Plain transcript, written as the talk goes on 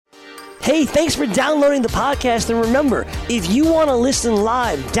Hey, thanks for downloading the podcast. And remember, if you want to listen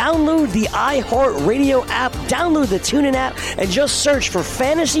live, download the iHeartRadio app, download the TuneIn app, and just search for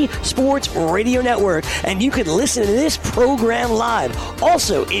Fantasy Sports Radio Network, and you can listen to this program live.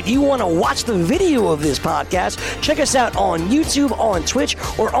 Also, if you want to watch the video of this podcast, check us out on YouTube, on Twitch,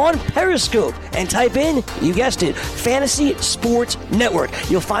 or on Periscope, and type in, you guessed it, Fantasy Sports Network.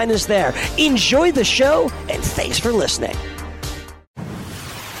 You'll find us there. Enjoy the show, and thanks for listening.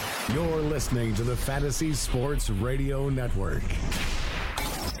 You're listening to the Fantasy Sports Radio Network.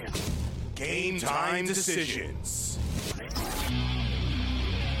 Game time decisions.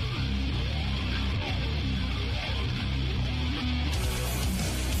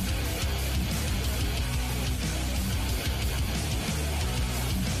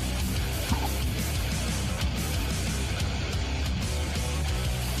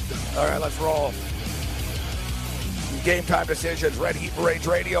 All right, let's roll. Game time decisions, Red Heat Rage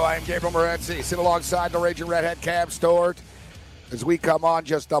Radio. I am Gabriel Morenzi. Sit alongside the Raging Redhead Cam Stewart as we come on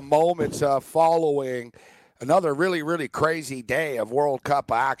just a moment following another really, really crazy day of World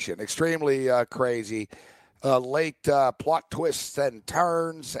Cup action. Extremely crazy. Late plot twists and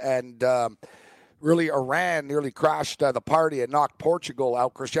turns, and really Iran nearly crashed the party and knocked Portugal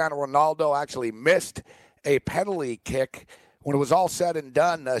out. Cristiano Ronaldo actually missed a penalty kick. When it was all said and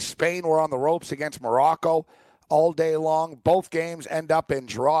done, Spain were on the ropes against Morocco all day long. Both games end up in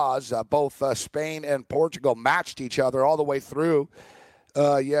draws. Both Spain and Portugal matched each other all the way through.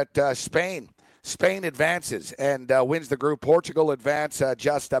 Yet Spain advances and wins the group. Portugal advance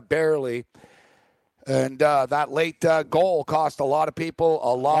just barely. And that late goal cost a lot of people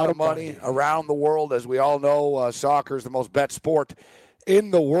a lot of money around the world. As we all know, soccer is the most bet sport in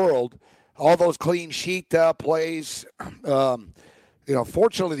the world. All those clean sheet plays,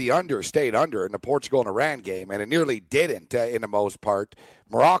 fortunately the under stayed under in the Portugal and Iran game, and it nearly didn't in the most part.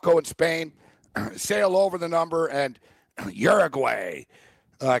 Morocco and Spain sail over the number, and Uruguay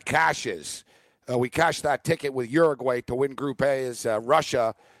cashes. We cashed that ticket with Uruguay to win Group A as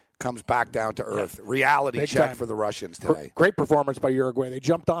Russia comes back down to earth. Reality Big check time for the Russians today. Great performance by Uruguay. They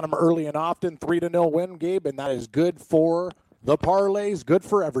jumped on them early and often, 3-0 win, Gabe, and that is good for the parlays, good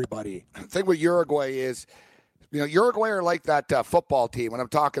for everybody. The thing with Uruguay is, Uruguay are like that football team, when I'm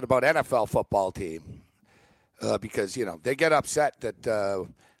talking about NFL football team, because, they get upset that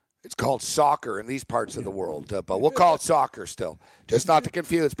it's called soccer in these parts of the world, but we'll call it soccer still, just not to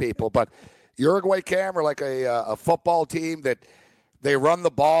confuse people. But Uruguay, Cam, are like a football team that they run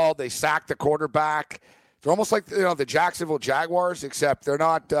the ball, they sack the quarterback. They're almost like the Jacksonville Jaguars, except they're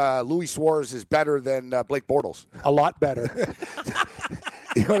not. Luis Suarez is better than Blake Bortles. A lot better.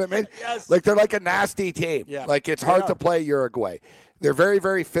 You know what I mean? Yes. Like they're like a nasty team. Yeah. Like it's hard to play Uruguay. They're very,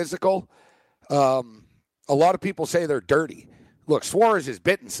 very physical. A lot of people say they're dirty. Look, Suarez has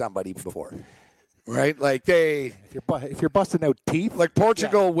bitten somebody before, right? Like if you're busting out teeth, like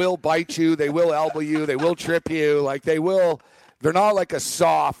Portugal will bite you. They will elbow you. They will trip you. Like they will. They're not like a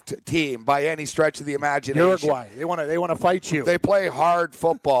soft team by any stretch of the imagination. Uruguay, they want to fight you. They play hard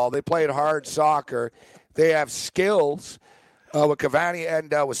football. They played hard soccer. They have skills with Cavani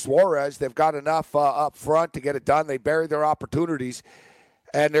and with Suarez. They've got enough up front to get it done. They buried their opportunities,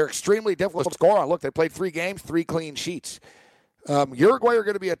 and they're extremely difficult to score on. Look, they played 3 games, 3 clean sheets. Uruguay are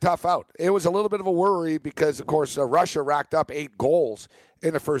going to be a tough out. It was a little bit of a worry because, of course, Russia racked up 8 goals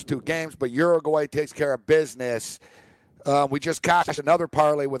in the first 2 games, but Uruguay takes care of business. We just cashed another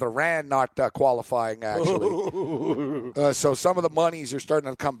parlay with Iran not qualifying, actually. So some of the monies are starting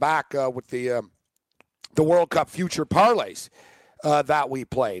to come back with the World Cup future parlays that we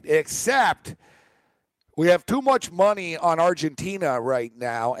played. Except we have too much money on Argentina right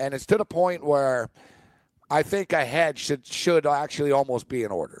now, and it's to the point where I think a hedge should actually almost be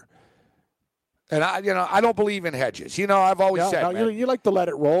in order. And I don't believe in hedges. I've always said, man, you like to let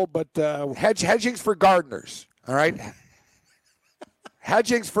it roll, but hedging's for gardeners. All right.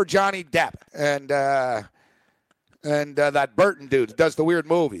 Hedging's for Johnny Depp and that Burton dude does the weird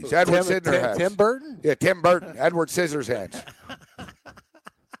movies. Edward Scissorhands. Tim Burton? Yeah, Tim Burton. Edward Scissorhands.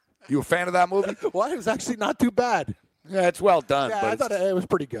 You a fan of that movie? Well, it was actually not too bad. Yeah, it's well done. Yeah, but I thought it was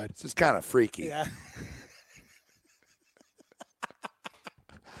pretty good. It's just kind of freaky. Yeah.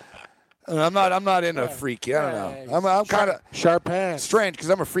 I'm not into freaky. I don't know. I'm kind of sharp hands. Strange because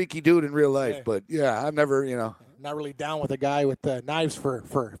I'm a freaky dude in real life. But yeah, I've never, Not really down with a guy with knives for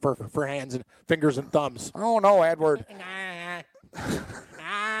hands and fingers and thumbs. Oh no, Edward.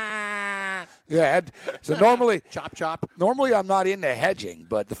 Yeah. So normally chop. Normally I'm not into hedging,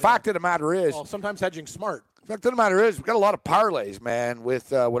 but the fact of the matter is, well, sometimes hedging's smart. The fact of the matter is, we've got a lot of parlays, man,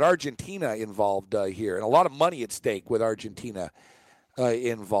 with Argentina involved here, and a lot of money at stake with Argentina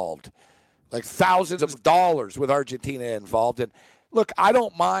involved. Like thousands of dollars with Argentina involved. And look, I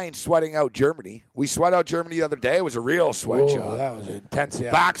don't mind sweating out Germany. We sweat out Germany the other day. It was a real sweat job. That was intense.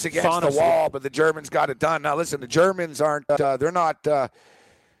 Yeah. Backs against the wall, but the Germans got it done. Now, listen, the Germans aren't. They're not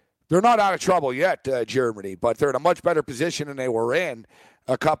out of trouble yet, Germany, but they're in a much better position than they were in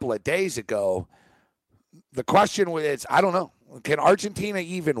a couple of days ago. The question is, I don't know. Can Argentina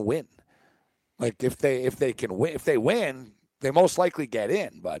even win? Like if they can win, if they win, they most likely get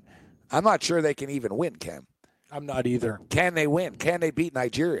in. But I'm not sure they can even win, Cam. I'm not either. Can they win? Can they beat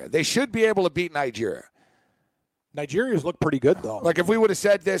Nigeria? They should be able to beat Nigeria. Nigeria's look pretty good, though. Like if we would have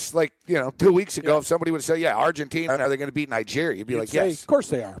said this, 2 weeks ago, if somebody would have said, "Yeah, Argentina, are they going to beat Nigeria?" You'd be like, say, "Yes, of course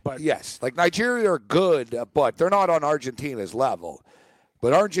they are." But yes, like Nigeria are good, but they're not on Argentina's level.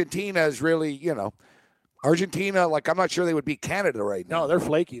 But Argentina is really, Argentina. Like I'm not sure they would beat Canada right now. No, they're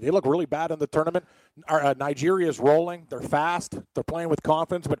flaky. They look really bad in the tournament. Nigeria's rolling. They're fast. They're playing with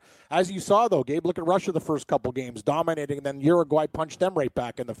confidence. But as you saw, though, Gabe, look at Russia the first couple games, dominating, and then Uruguay punched them right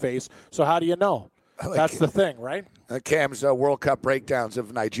back in the face. So how do you know? That's the thing, right? Cam's World Cup breakdowns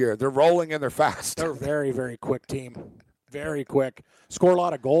of Nigeria. They're rolling and they're fast. They're a very, very quick team. Very quick. Score a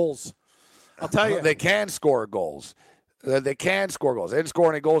lot of goals. I'll tell you. They can score goals. They can score goals. They didn't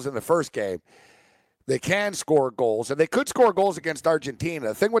score any goals in the first game. They can score goals, and they could score goals against Argentina.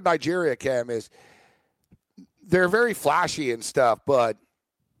 The thing with Nigeria, Cam, is they're very flashy and stuff, but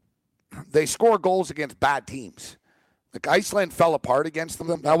they score goals against bad teams. Like Iceland fell apart against them.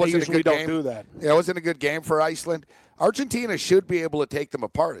 That wasn't a good game. Don't do that. Yeah, it wasn't a good game for Iceland. Argentina should be able to take them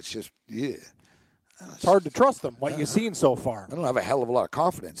apart. It's just, yeah. It's hard to trust them, what you've seen so far. I don't have a hell of a lot of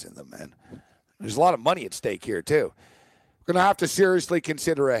confidence in them, man. There's a lot of money at stake here, too. We're going to have to seriously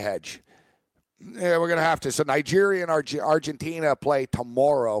consider a hedge. Yeah, we're going to have to. So Nigeria and Argentina play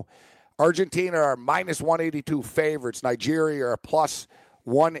tomorrow. Argentina are minus 182 favorites. Nigeria are plus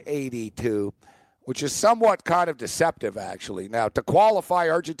 182, which is somewhat kind of deceptive, actually. Now, to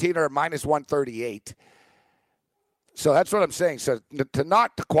qualify, Argentina are minus 138. So that's what I'm saying. So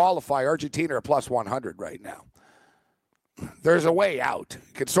to qualify, Argentina are plus 100 right now. There's a way out.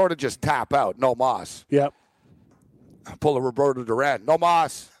 You can sort of just tap out. No mas. Yep. Pull a Roberto Duran. No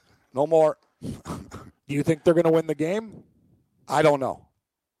mas. No more. Do you think they're going to win the game? I don't know.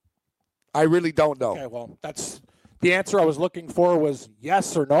 I really don't know. Okay, well, that's the answer I was looking for was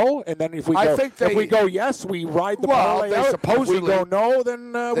yes or no, and then if we go yes, we ride the parlay they out. Supposedly, if we go no,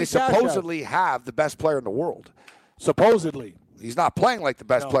 then they supposedly have the best player in the world. Supposedly. He's not playing like the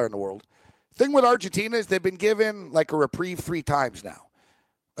best player in the world. Thing with Argentina is they've been given like a reprieve 3 times now.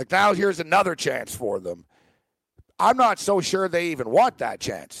 Like now here's another chance for them. I'm not so sure they even want that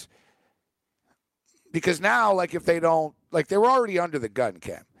chance. Because now, like, if they don't, like, they were already under the gun,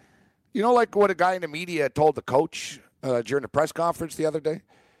 Cam. You know, like what a guy in the media told the coach during the press conference the other day?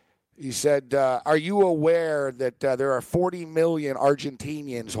 He said, are you aware that there are 40 million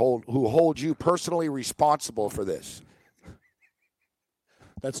Argentinians who hold you personally responsible for this?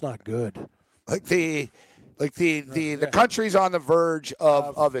 That's not good. The country's on the verge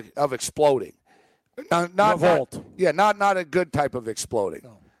of exploding. Not revolt. Not a good type of exploding.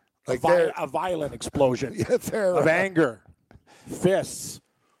 No. Like a violent explosion of anger, fists.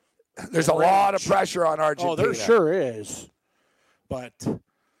 There's a lot of pressure on Argentina. Oh, there sure is. But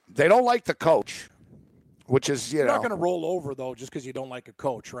they don't like the coach, which is, you're not going to roll over, though, just because you don't like a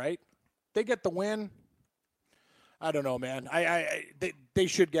coach, right? They get the win. I don't know, man. They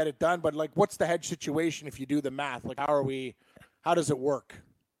should get it done. But, like, what's the hedge situation if you do the math? Like, how does it work?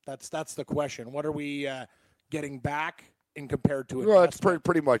 That's the question. What are we getting back in compared to investment? Well, it's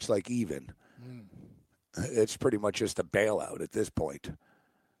pretty much like even. It's pretty much just a bailout at this point.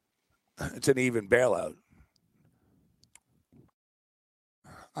 It's an even bailout.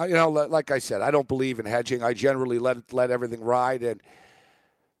 Like I said, I don't believe in hedging. I generally let everything ride, and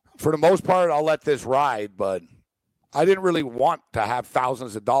for the most part, I'll let this ride. But I didn't really want to have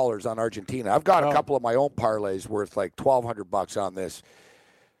thousands of dollars on Argentina. I've got a couple of my own parlays worth like $1,200 on this.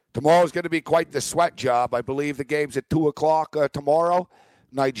 Tomorrow's going to be quite the sweat job. I believe the game's at 2:00 tomorrow.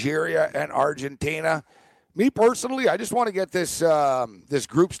 Nigeria and Argentina. Me personally, I just want to get this this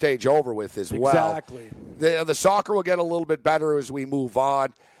group stage over with as well. Exactly. The soccer will get a little bit better as we move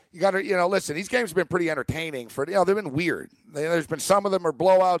on. You got to, listen. These games have been pretty entertaining. They've been weird. There's been some of them are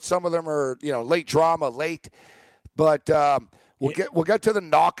blowouts, some of them are late drama, but we'll get to the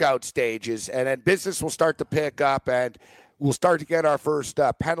knockout stages, and then business will start to pick up, and we'll start to get our first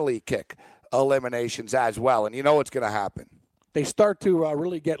penalty kick eliminations as well. And you know what's going to happen. They start to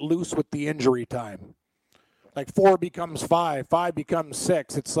really get loose with the injury time. Like 4 becomes 5, 5 becomes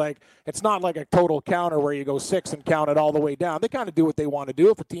 6. It's not like a total counter where you go 6 and count it all the way down. They kind of do what they want to do.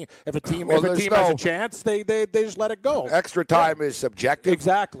 If a team has a chance, they just let it go. Extra time is subjective.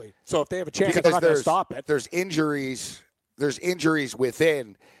 Exactly. So if they have a chance, they're not going to stop it. There's injuries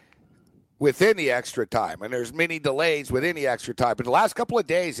within the extra time, and there's many delays within the extra time. But the last couple of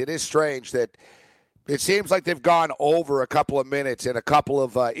days, it is strange that it seems like they've gone over a couple of minutes in a couple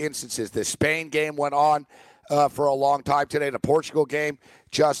of instances. The Spain game went on for a long time today. The Portugal game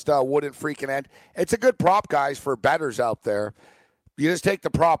just wouldn't freaking end. It's a good prop, guys, for bettors out there. You just take the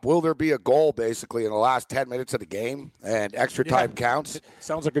prop. Will there be a goal, basically, in the last 10 minutes of the game? And extra time counts.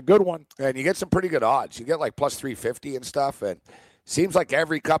 Sounds like a good one. And you get some pretty good odds. You get like plus 350 and stuff. And seems like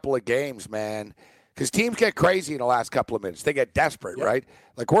every couple of games, man, because teams get crazy in the last couple of minutes. They get desperate, right?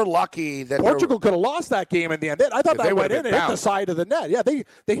 Like, we're lucky that Portugal could have lost that game in the end. I thought that went in and hit the side of the net. Yeah, they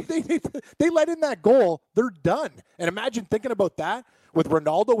let in that goal. They're done. And imagine thinking about that with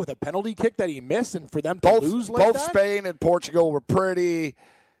Ronaldo with a penalty kick that he missed, and for them to lose like that. Both Spain and Portugal were pretty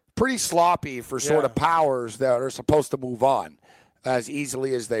sloppy for sort of powers that are supposed to move on as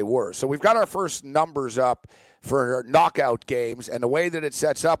easily as they were. So we've got our first numbers up for knockout games, and the way that it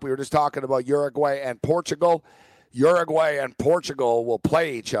sets up, we were just talking about Uruguay and Portugal. Uruguay and Portugal will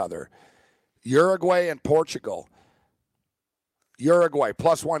play each other. Uruguay and Portugal. Uruguay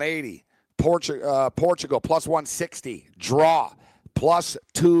plus 180. Portugal plus 160. Draw plus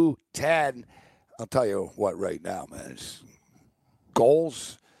 210. I'll tell you what right now, man.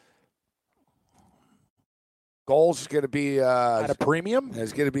 Goals is going to be at a premium.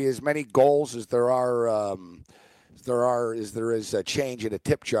 There's going to be as many goals as there is a change in a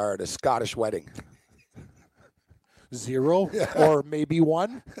tip jar at a Scottish wedding. 0 or maybe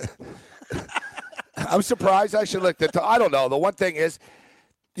 1. I'm surprised. I should look. I don't know. The one thing is,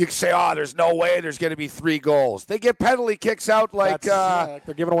 you can say, there's no way there's going to be 3 goals. They get penalty kicks out like they're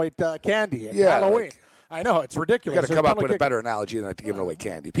giving away candy at Halloween. I know, it's ridiculous. You got to come up with a better analogy than giving away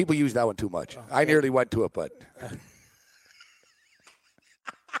candy. People use that one too much. I nearly went to it, but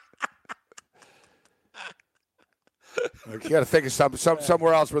you got to think of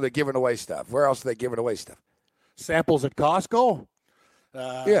somewhere else where they're giving away stuff. Where else are they giving away stuff? Samples at Costco.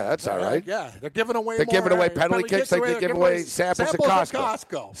 Yeah, that's all right. Yeah, they're giving away. They're giving away penalty kicks. Like they give away samples at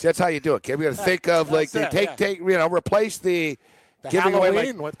Costco. See, that's how you do it, kid. We got to think of replace the giving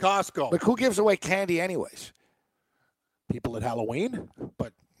Halloween away with Costco. Like, who gives away candy anyways? People at Halloween,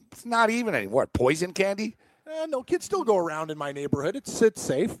 but it's not even anymore. Poison candy? No, kids still go around in my neighborhood. It's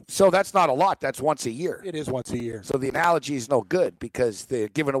safe. So that's not a lot. That's once a year. It is once a year. So the analogy is no good because they're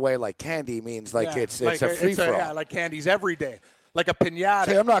giving away like candy means it's a free-for-all. Yeah, like candy's every day. Like a piñata.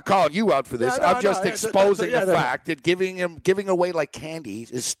 See, I'm not calling you out for this. I'm just exposing the fact that giving away like candy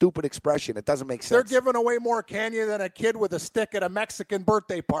is a stupid expression. It doesn't make sense. They're giving away more candy than a kid with a stick at a Mexican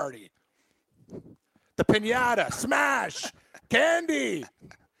birthday party. The piñata, smash, candy.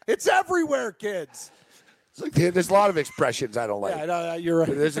 It's everywhere, kids. There's a lot of expressions I don't like. Yeah, no, you're right.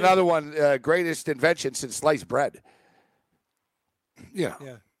 There's another one, greatest invention since sliced bread. Yeah.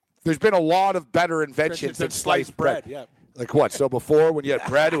 There's been a lot of better inventions than sliced bread. Yeah. Like what? So before, when you had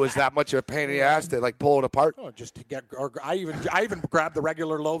bread, it was that much of a pain in the ass to pull it apart. Oh, just to get. Or I even grab the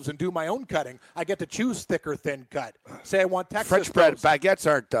regular loaves and do my own cutting. I get to choose thick or thin cut. Say I want Texas French bread toast. baguettes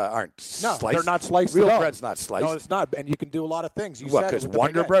aren't sliced. No, they're not sliced. Real at all. bread's not sliced. No, it's not. And you can do a lot of things. Because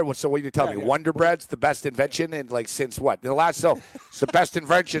Wonder Bread. So what do you tell me? Yeah. Wonder Bread's the best invention since what? It's the best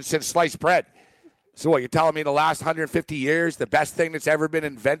invention since sliced bread. So what? You're telling me the last 150 years, the best thing that's ever been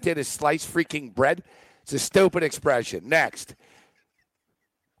invented is sliced freaking bread? It's a stupid expression. Next.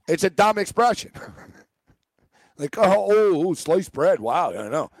 It's a dumb expression. Sliced bread. Wow, I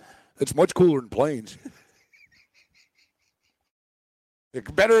know. It's much cooler than planes.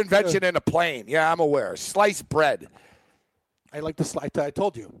 Better invention than a plane. Yeah, I'm aware. Sliced bread. I like the slice. I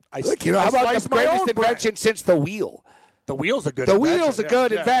told you. How about the greatest invention since the wheel? The wheel's a good invention. The wheel's a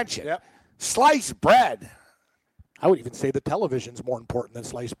good invention. Yeah. Sliced bread. I would even say the television's more important than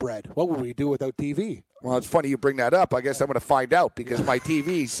sliced bread. What would we do without TV? Well, it's funny you bring that up. I guess I'm going to find out because my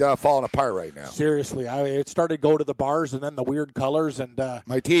TV's falling apart right now. Seriously, it started to go to the bars and then the weird colors and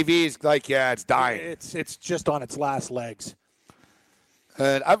my TV's it's dying. It's just on its last legs.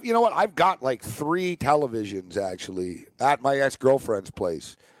 And you know what? I've got 3 televisions actually at my ex-girlfriend's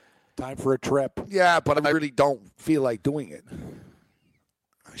place. Time for a trip. Yeah, but I really don't feel like doing it.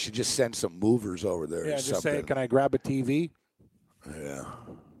 I should just send some movers over there. Yeah, just say, can I grab a TV? Yeah.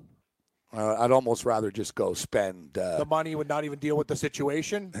 I'd almost rather just go spend The money would not even deal with the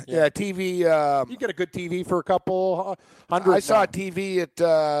situation. Yeah, TV. You get a good TV for a couple hundred. I saw a TV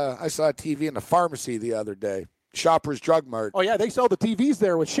in the pharmacy the other day. Shoppers Drug Mart. Oh yeah, they sell the TVs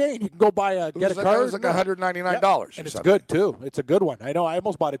there with Shane. You can go buy get a card. It was like $199, and it's good too. It's a good one. I know. I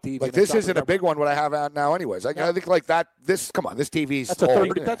almost bought a TV. Like this isn't a big one. What I have out now, anyways. I think like that. This TV's that's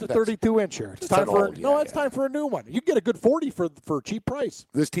old. That's a 32-incher. It's time for it's time for a new one. You can get a good 40 for a cheap price.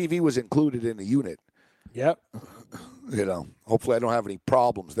 This TV was included in the unit. Yep. Hopefully I don't have any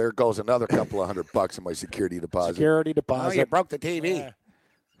problems. There goes another couple of $100 in my security deposit. Security deposit. Oh, you broke the TV. Yeah.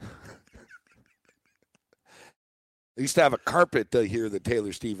 I used to have a carpet here that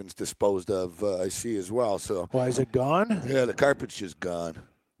Taylor Stevens disposed of, I see as well. So why is it gone? Yeah, the carpet's just gone.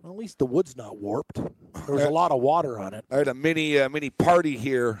 Well, at least the wood's not warped. There was a lot of water on it. I had a mini party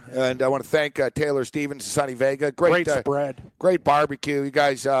here, and I want to thank Taylor Stevens and Sonny Vega. Great spread. Great barbecue. You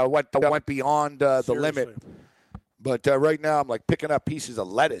guys went beyond the limit. But right now I'm like picking up pieces of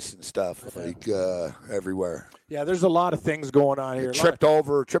lettuce and stuff everywhere. Yeah, there's a lot of things going on here. Tripped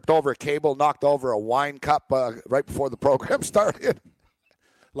over a cable, knocked over a wine cup right before the program started.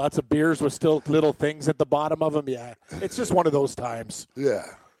 Lots of beers with still little things at the bottom of them. Yeah, it's just one of those times. Yeah.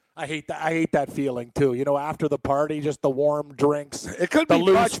 I hate that feeling too. After the party, just the warm drinks. It could be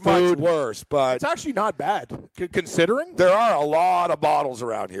much worse, but it's actually not bad considering. There are a lot of bottles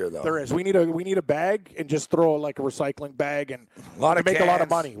around here, though. There is. We need a bag and just throw like a recycling bag and make a lot of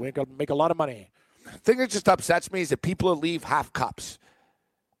money. We can make a lot of money. The thing that just upsets me is that people leave half cups.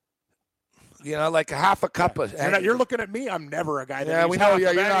 Like a half a cup of. You're looking at me. I'm never a guy that. Yeah, we know. Yeah,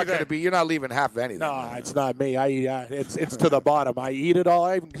 you're not going to be. You're not leaving half of anything. No, it's not me. It's to the bottom. I eat it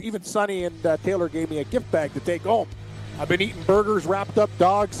all. Even Sonny and Taylor gave me a gift bag to take home. I've been eating burgers, wrapped up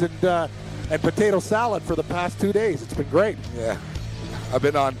dogs, and potato salad for the past 2 days. It's been great. Yeah, I've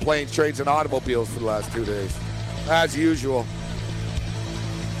been on planes, trains, and automobiles for the last 2 days, as usual.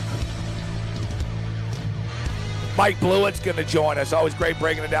 Mike Blewitt's going to join us. Always great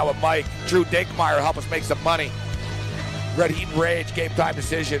breaking it down with Mike. Drew Dinkmeyer help us make some money. Red Heat and Rage, Game Time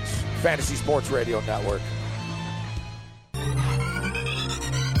Decisions, Fantasy Sports Radio Network.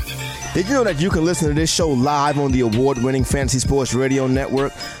 Did you know that you can listen to this show live on the award-winning Fantasy Sports Radio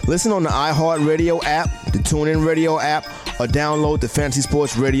Network? Listen on the iHeartRadio app, the TuneIn Radio app, or download the Fantasy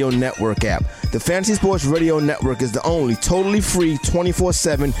Sports Radio Network app. The Fantasy Sports Radio Network is the only totally free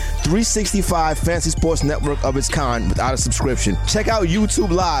 24/7, 365 Fantasy Sports Network of its kind without a subscription. Check out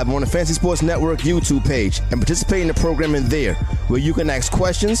YouTube Live on the Fantasy Sports Network YouTube page and participate in the programming there, where you can ask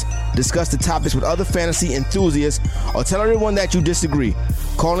questions, discuss the topics with other fantasy enthusiasts, or tell everyone that you disagree.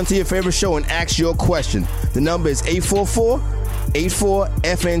 Call into your favorite show and ask your question. The number is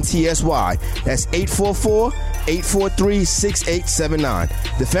 844-84-FNTSY. That's 844-843-6879.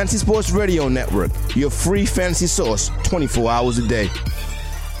 The Fantasy Sports Radio Network, your free fantasy source 24 hours a day.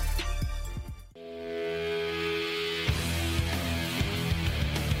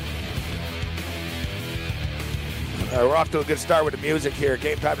 We're off to a good start with the music here.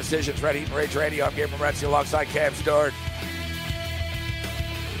 Game Time Decisions, Red Heat and Rage Radio. I'm Gabriel Morency alongside Cam Stewart.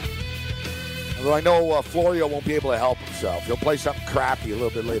 Although I know Florio won't be able to help himself. He'll play something crappy a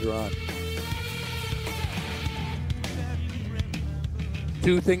little bit later on.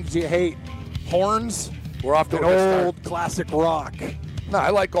 Two things you hate: horns. We're off to an a good old classic rock. No, I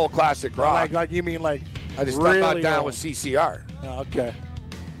like old classic rock. Like you mean like? I just really not down old. with CCR. Oh, okay.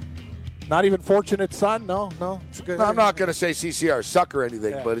 Not even Fortunate Son. No. It's good. No, I'm not going to say CCR suck or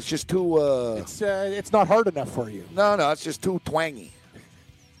anything, but it's just too. It's not hard enough for you. No, it's just too twangy.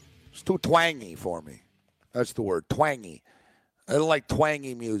 It's too twangy for me. That's the word, twangy. I don't like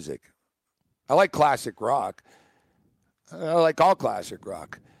twangy music. I like classic rock. I like all classic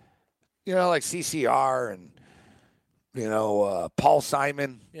rock. Like CCR and, Paul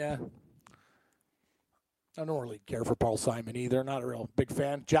Simon. Yeah. I don't really care for Paul Simon either. Not a real big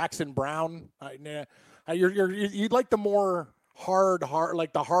fan. Jackson Brown. You like the more hard,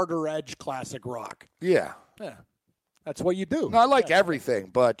 like the harder edge classic rock. Yeah. Yeah. That's what you do. No, I like everything,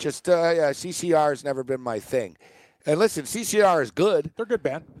 but just CCR has never been my thing. And listen, CCR is good. They're a good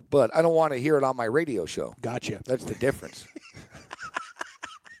band. But I don't want to hear it on my radio show. Gotcha. That's the difference.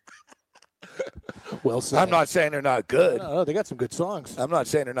 Well said. I'm not saying they're not good. No, they got some good songs. I'm not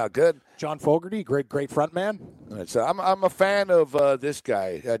saying they're not good. John Fogerty, great front man. I'm a fan of this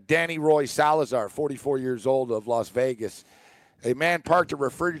guy, Danny Roy Salazar, 44 years old, of Las Vegas. A man parked a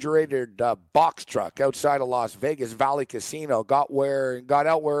refrigerated box truck outside of Las Vegas Valley Casino, got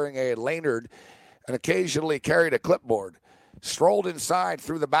out wearing a lanyard, and occasionally carried a clipboard. strolled inside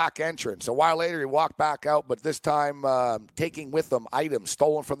through the back entrance. A while later, he walked back out, but this time taking with him items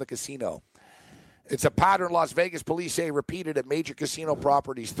stolen from the casino. It's a pattern Las Vegas police say repeated at major casino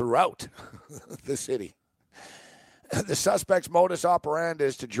properties throughout the city. The suspect's modus operandi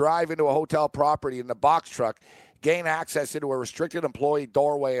is to drive into a hotel property in the box truck, gain access into a restricted employee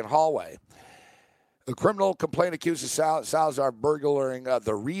doorway and hallway. The criminal complaint accuses Salazar of burglaring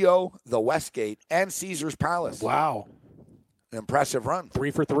the Rio, the Westgate, and Caesars Palace. Wow. Impressive run. 3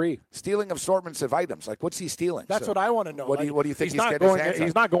 for 3. Stealing assortments of items. Like, what's he stealing? That's what I want to know. What do you think he's not getting going? his hands on?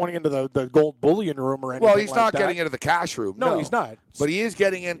 He's not going into the gold bullion room or anything. Well, he's like not that. getting into the cash room. No, he's not. But he is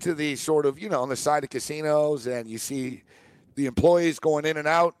getting into the sort of, on the side of casinos, and you see the employees going in and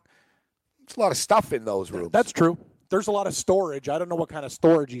out. There's a lot of stuff in those rooms. That's true. There's a lot of storage. I don't know what kind of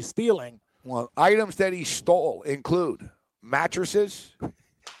storage he's stealing. Well, items that he stole include mattresses.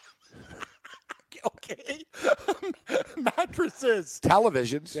 Okay. Mattresses.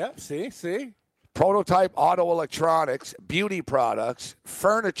 Televisions. Yeah, see. Prototype auto electronics, beauty products,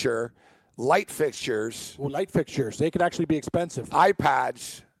 furniture, light fixtures. Well, light fixtures. They could actually be expensive.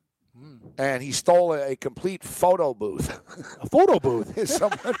 iPads. And he stole a complete photo booth. A photo booth?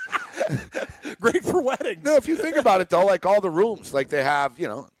 Someone... Great for weddings. No, if you think about it, though, like all the rooms, like they have,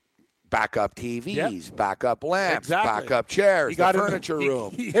 backup TVs, backup lamps, backup chairs, he got the furniture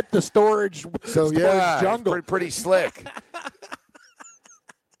room. He hit the storage jungle. Pretty slick.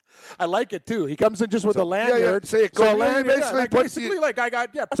 I like it, too. He comes in just with a lanyard. So a lanyard basically, I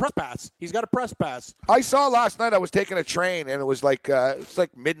got press pass. He's got a press pass. I saw last night, I was taking a train, and it was like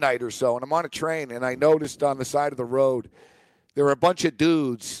midnight or so, and I'm on a train, and I noticed on the side of the road there were a bunch of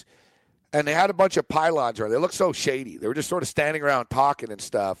dudes, and they had a bunch of pylons around. They looked so shady. They were just sort of standing around talking and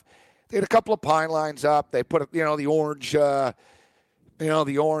stuff. They had a couple of pylons up. They put, the orange,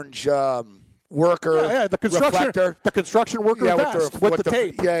 worker, the construction reflector. The construction worker vest with the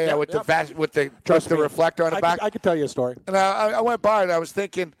tape. With the vest, with the reflector on the back. I could tell you a story. And I went by and I was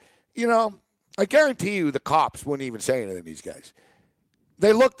thinking, I guarantee you the cops wouldn't even say anything to these guys.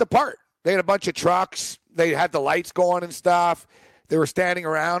 They looked the part. They had a bunch of trucks. They had the lights going and stuff. They were standing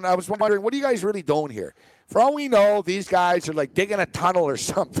around. I was wondering, what are you guys really doing here? For all we know, these guys are like digging a tunnel or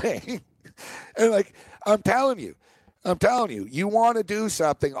something. And I'm telling you, you want to do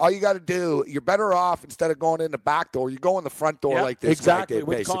something, all you got to do, you're better off instead of going in the back door, you go in the front door like this. Exactly, did,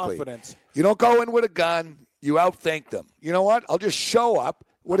 with basically. confidence. You don't go in with a gun. You outthink them. You know what? I'll just show up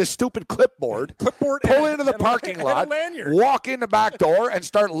with a stupid clipboard pull into the parking lot, walk in the back door, and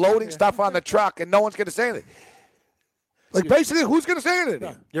start loading stuff on the truck, and no one's going to say anything. Basically, who's going to say anything?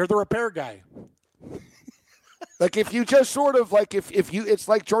 Yeah, you're the repair guy. If you just sort of if you, it's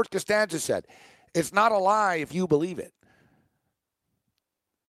like George Costanza said, it's not a lie if you believe it.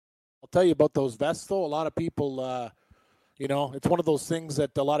 I'll tell you about those vests, though. A lot of people, it's one of those things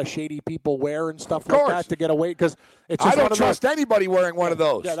that a lot of shady people wear and stuff like that to get away. Because I don't trust anybody wearing one of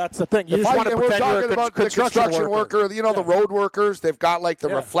those. Yeah, that's the thing. You just want to pretend you're a construction worker. The road workers. They've got the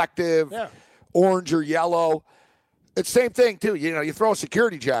reflective orange or yellow. It's the same thing too. You throw a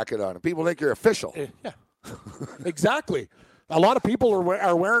security jacket on, and people think you're official. Yeah, exactly. A lot of people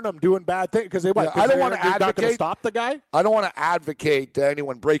are wearing them, doing bad things because I don't want to advocate. Not going to stop the guy. I don't want to advocate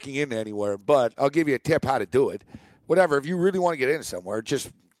anyone breaking in anywhere, but I'll give you a tip how to do it. Whatever, if you really want to get in somewhere,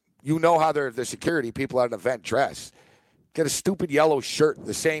 just how the security people at an event dress. Get a stupid yellow shirt,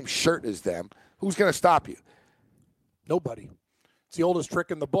 the same shirt as them. Who's going to stop you? Nobody. It's the oldest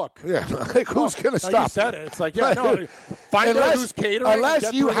trick in the book. Yeah, who's going to stop? You said it. It's find out who's catering.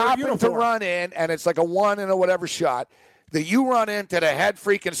 Unless you happen to run in and it's like a one in a whatever shot, that you run into the head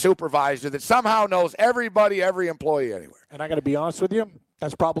freaking supervisor that somehow knows everybody, every employee anywhere. And I got to be honest with you,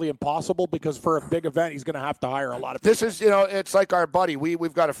 that's probably impossible because for a big event, he's going to have to hire a lot of people. This is, it's like our buddy.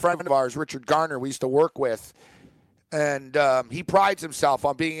 We've got a friend of ours, Richard Garner, we used to work with, and he prides himself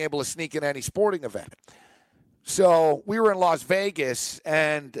on being able to sneak in any sporting event. So we were in Las Vegas,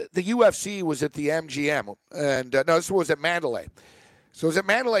 and the UFC was at the MGM, and this was at Mandalay. So it was at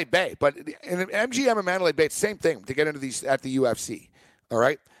Mandalay Bay, but in MGM and Mandalay Bay, it's the same thing to get into these at the UFC. All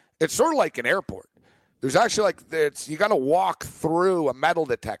right, it's sort of like an airport. There's actually you got to walk through a metal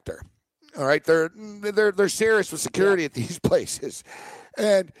detector. All right, they're serious with security at these places,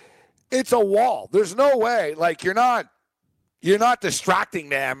 and it's a wall. There's no way you're not distracting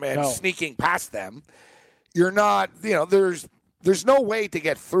them and sneaking past them. You're not, there's no way to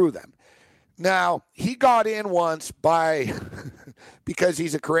get through them. Now, he got in once because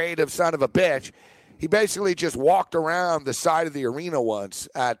he's a creative son of a bitch. He basically just walked around the side of the arena once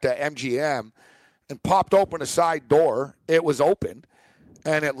at MGM and popped open a side door. It was open.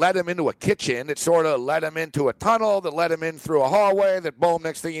 and it led him into a kitchen. It sort of led him into a tunnel that led him in through a hallway that, boom,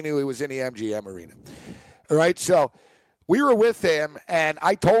 next thing you knew, he was in the MGM Arena. All right, so we were with him, and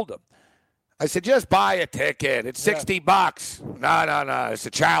I told him, I said, just buy a ticket. It's $60. No, it's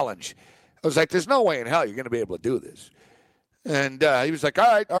a challenge. I was like, there's no way in hell you're going to be able to do this. And he was like,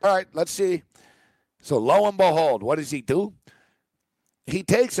 all right, let's see. So lo and behold, what does he do? He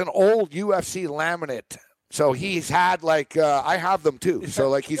takes an old UFC laminate. So he's had like, I have them too. So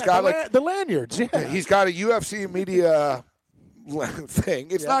like he's got like the lanyards. Yeah. He's got a UFC media thing.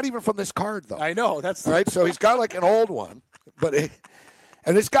 It's not even from this card though. I know. That's right. So he's got like an old one,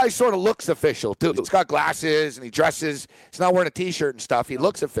 and this guy sort of looks official too. He's got glasses and he dresses. He's not wearing a T-shirt and stuff. He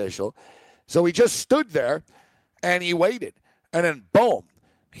looks official. So he just stood there and he waited. And then, boom,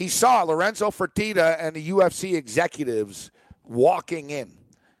 he saw Lorenzo Fertitta and the UFC executives walking in.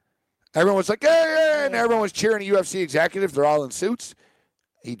 Everyone was like, hey, and everyone was cheering the UFC executives. They're all in suits.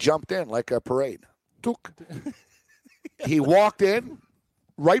 He jumped in like a parade. He walked in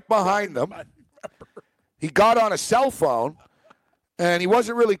right behind them. He got on a cell phone, and he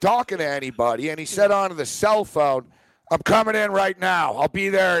wasn't really talking to anybody, and he said onto the cell phone, I'm coming in right now. I'll be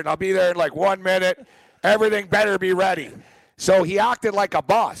there in like 1 minute. Everything better be ready. So he acted like a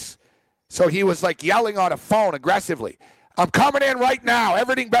boss. So he was like yelling on a phone aggressively. I'm coming in right now.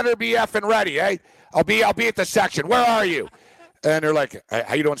 Everything better be effing ready, eh? I'll be at the section. Where are you? And they're like,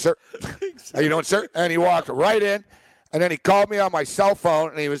 how you doing, sir? How you doing, sir? And he walked right in, and then he called me on my cell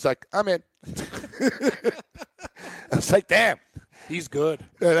phone, and he was like, I'm in. I was like, damn. He's good.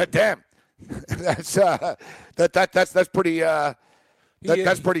 Damn. That's pretty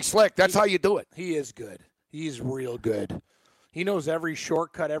that's pretty slick. That's how you do it. He is good. He's real good. He knows every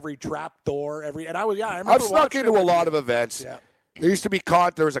shortcut, every trap door, and I remember I've snuck into a lot of events. Yeah. There used to be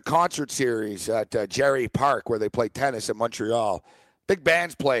there was a concert series at Jerry Park where they played tennis in Montreal. Big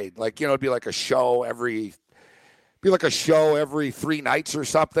bands played. Like, it'd be like a show every 3 nights or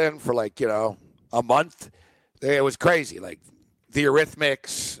something for like, a month. It was crazy. Like the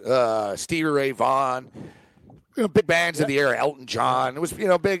Eurythmics, Stevie Ray Vaughan, big bands of the era, Elton John. It was,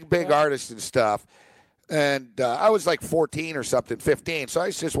 big artists and stuff. And I was like 14 or something, 15. So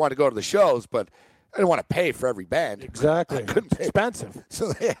I just wanted to go to the shows, but I didn't want to pay for every band. Exactly. I couldn't pay. Expensive.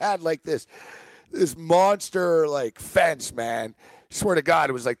 So they had like this monster like fence, man. Swear to God,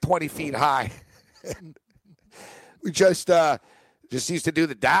 it was like 20 feet high. We just used to do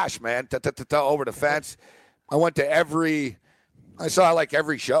the dash, man, over the fence. I went to I saw like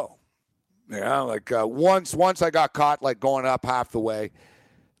every show. Like once I got caught like going up half the way.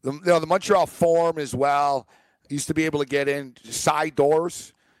 The Montreal Forum as well. Used to be able to get in side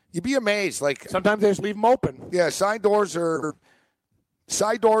doors. You'd be amazed. Like sometimes they just leave them open. Yeah, side doors are.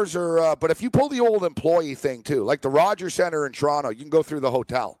 But if you pull the old employee thing too, like the Rogers Center in Toronto, you can go through the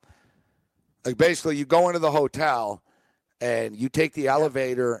hotel. Like basically, you go into the hotel, and you take the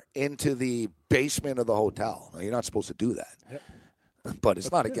elevator into the basement of the hotel. Now, you're not supposed to do that. Yep. But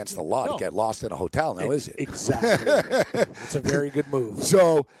it's not against the law to get lost in a hotel now, is it? Exactly. It's a very good move.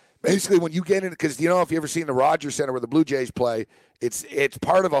 So basically, when you get in, because if you ever seen the Rogers Center where the Blue Jays play, it's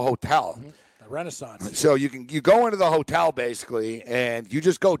part of a hotel. Mm-hmm. A Renaissance. So you go into the hotel basically, and you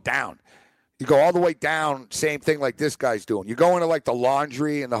just go down. You go all the way down, same thing like this guy's doing. You go into like the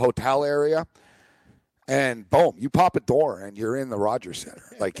laundry in the hotel area, and boom, you pop a door, and you're in the Rogers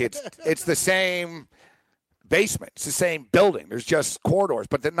Center. Like it's the same basement. It's the same building. There's just corridors,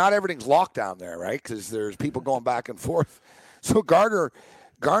 but then not everything's locked down there, right? Because there's people going back and forth. So Garner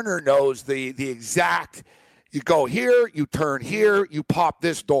knows the exact. You go here, you turn here, you pop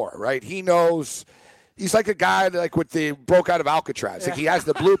this door, right? He knows. He's like a guy like broke out of Alcatraz. Like he has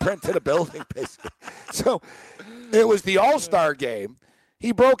the blueprint to the building, basically. So it was the All-Star game.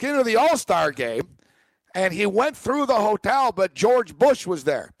 He broke into the All-Star game, and he went through the hotel, but George Bush was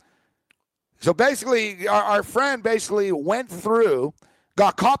there. So basically, our friend basically went through,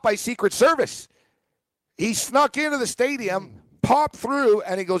 got caught by Secret Service. He snuck into the stadium, popped through,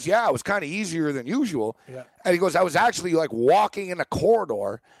 and he goes, yeah, it was kind of easier than usual. Yeah. And he goes, I was actually like walking in a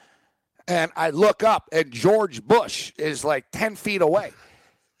corridor, and I look up, and George Bush is like 10 feet away.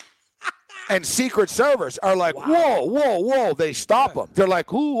 And Secret Service are like, wow. Whoa. They stop him. They're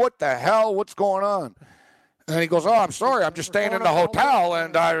like, what the hell? What's going on? And he goes, I'm sorry. I'm just staying in the hotel,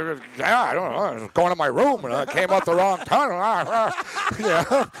 and I don't know. I was going to my room, and I came out the wrong tunnel.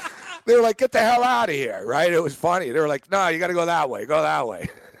 They were like, get the hell out of here, right? It was funny. They were like, no, you got to go that way. Go that way.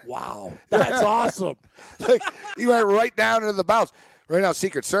 Wow. That's awesome. Like, he went right down into the bounce. Right now,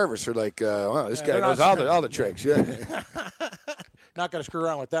 Secret Service are like, this guy knows all the tricks. Yeah. Not going to screw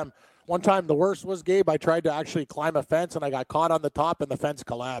around with them. One time, the worst was, Gabe, I tried to actually climb a fence, and I got caught on the top, and the fence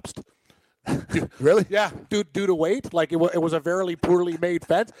collapsed. Really? Yeah, due to weight. Like, it was a very poorly made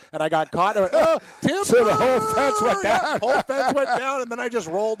fence, and I got caught. And I went, Tim! So the whole fence went down. The whole fence went down, and then I just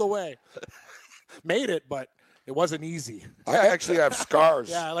rolled away. Made it, but it wasn't easy. I actually have scars.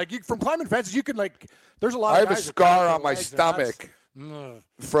 Yeah, like from climbing fences, you can there's a lot. I of have a guys that scar climb on my legs, and stomach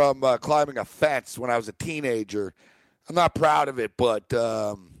from climbing a fence when I was a teenager. I'm not proud of it, but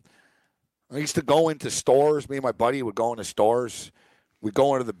I used to go into stores. Me and my buddy would go into stores. We'd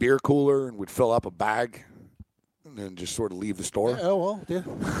go into the beer cooler and we'd fill up a bag and then just sort of leave the store. Oh, well, yeah.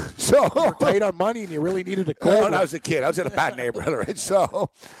 So You're tight on money and you really needed a cold. when I was a kid, I was in a bad neighborhood, right?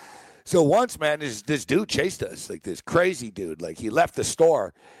 So once, man, this dude chased us, like this crazy dude. Like, he left the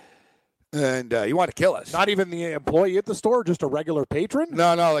store and he wanted to kill us. Not even the employee at the store, just a regular patron?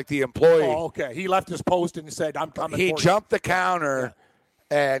 No, like the employee. Oh, okay. He left his post and said, I'm coming He for you. jumped the counter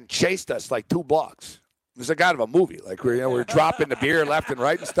and chased us like 2 blocks. It was like out of a movie. Like, we're dropping the beer left and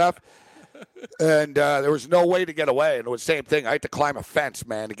right and stuff. And there was no way to get away. And it was the same thing. I had to climb a fence,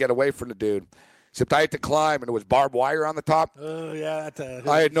 man, to get away from the dude. Except I had to climb, and it was barbed wire on the top. Oh, yeah.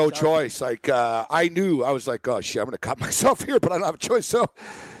 I had no choice. Like, I knew. I was like, oh, shit, I'm going to cut myself here, but I don't have a choice. So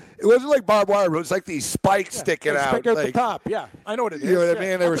it wasn't like barbed wire. It was like these spikes sticking out. Stick out like, the top. Yeah, I know what it is. You know what I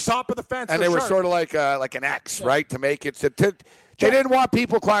mean? They At were the top of the fence. and they were sort of like an X, right, to make it. They didn't want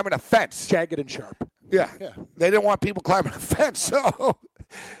people climbing a fence. jagged and sharp. Yeah. They didn't want people climbing a fence, so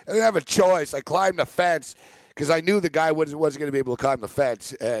I didn't have a choice. I climbed the fence because I knew the guy wasn't going to be able to climb the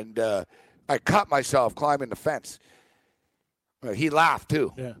fence, and I cut myself climbing the fence. He laughed,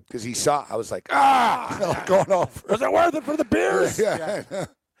 too, because he saw. I was like, going over. Was it worth it for the beers? Yeah.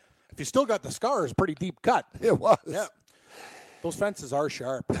 If you still got the scars, pretty deep cut. It was. Yeah. Those fences are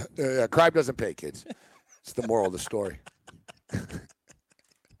sharp. Crime doesn't pay, kids. It's the moral of the story.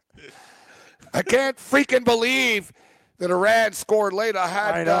 I can't freaking believe that Iran scored late.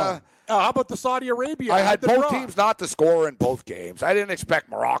 I know. How about the Saudi Arabia? I had the both draw? teams not to score in both games. I didn't expect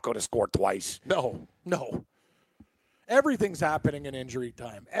Morocco to score twice. No. Everything's happening in injury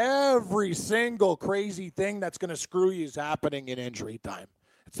time. Every single crazy thing that's going to screw you is happening in injury time.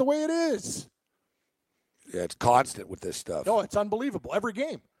 It's the way it is. Yeah, it's constant with this stuff. No, it's unbelievable. Every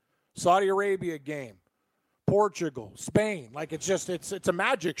game. Saudi Arabia game. Portugal, Spain. Like, it's a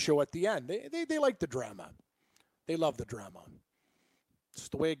magic show at the end. They like the drama. They love the drama. It's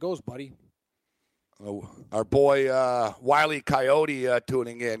the way it goes, buddy. Oh, our boy Wile E. Coyote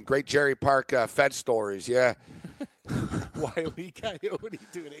tuning in. Great Jerry Park fence stories, yeah. Wile E. Coyote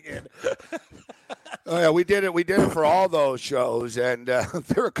tuning in. Oh, yeah, we did it for all those shows, and there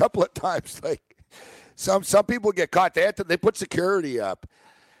were a couple of times, like, some people get caught. They put security up.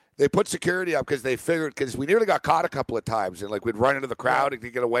 They put security up because they figured, because we nearly got caught a couple of times, and like we'd run into the crowd and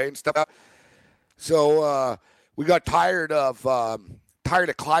get away and stuff. So we got tired of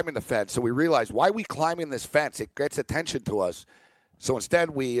climbing the fence. So we realized, why are we climbing this fence? It gets attention to us. So instead,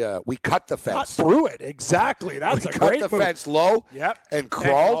 we cut the fence. Cut through it. Exactly. That's a great cut the move. fence low. Yep. And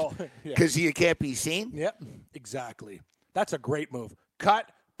crawled Yeah. because you can't be seen. Yep. Exactly. That's a great move.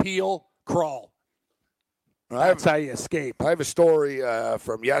 Cut, peel, crawl. That's how you escape. I have a story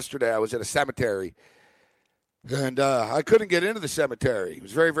from yesterday. I was at a cemetery, and I couldn't get into the cemetery. It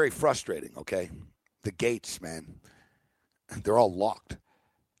was very, very frustrating, okay? The gates, man, they're all locked.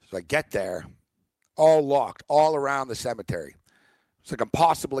 So I get there, all locked, all around the cemetery. It's like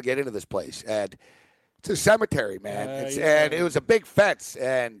impossible to get into this place. And it's a cemetery, man. And it was a big fence.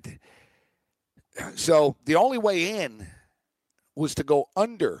 And so the only way in was to go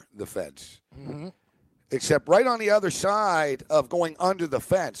under the fence. Mm-hmm. Except right on the other side of going under the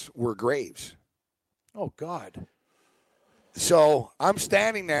fence were graves. Oh, God. So I'm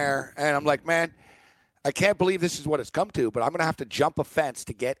standing there, and I'm like, man, I can't believe this is what it's come to, but I'm going to have to jump a fence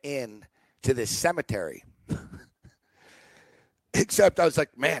to get in to this cemetery. Except I was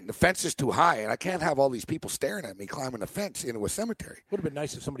like, man, the fence is too high, and I can't have all these people staring at me climbing a fence into a cemetery. Would have been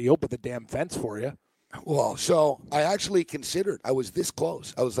nice if somebody opened the damn fence for you. Well, so I actually considered, I was this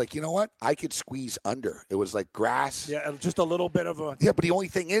close. I was like, you know what? I could squeeze under. It was like grass. Yeah, just a little bit of a... Yeah, but the only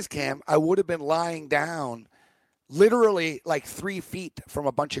thing is, Cam, I would have been lying down literally like 3 feet from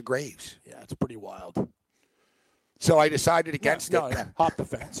a bunch of graves. Yeah, it's pretty wild. So I decided against it. Yeah. Hop the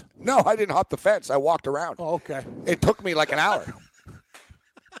fence. No, I didn't hop the fence. I walked around. Oh, okay. It took me like an hour.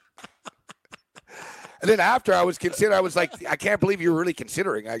 And then after I was like, I can't believe you're really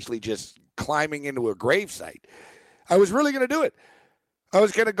considering actually just climbing into a gravesite. I was really going to do it. I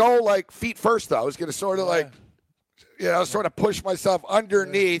was going to go like feet first, though. I was going to sort of sort of push myself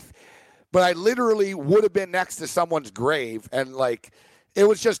underneath. But I literally would have been next to someone's grave. And like, It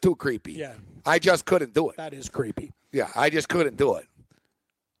was just too creepy. Yeah. I just couldn't do it. That is creepy. Yeah, I just couldn't do it.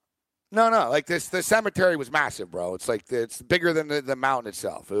 No, like the cemetery was massive, bro. It's like it's bigger than the mountain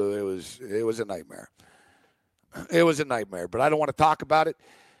itself. It was a nightmare. It was a nightmare, but I don't want to talk about it.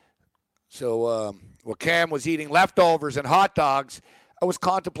 So, while Cam was eating leftovers and hot dogs, I was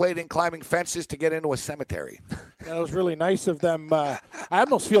contemplating climbing fences to get into a cemetery. That was really nice of them. I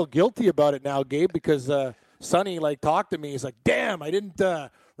almost feel guilty about it now, Gabe, because Sonny talked to me. He's like, "Damn, I didn't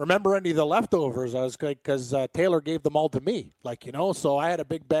remember any of the leftovers." I was like, because Taylor gave them all to me, So I had a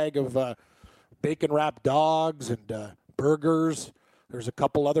big bag of bacon wrapped dogs and burgers. There's a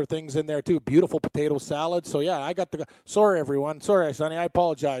couple other things in there too. Beautiful potato salad. So yeah, I got the. Sorry, everyone. Sorry, Sonny. I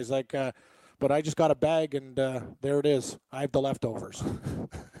apologize. But I just got a bag and there it is. I have the leftovers.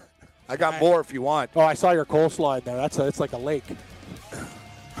 I got more if you want. Oh, I saw your coleslaw in there. It's like a lake.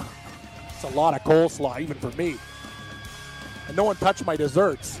 It's a lot of coleslaw, even for me. And no one touched my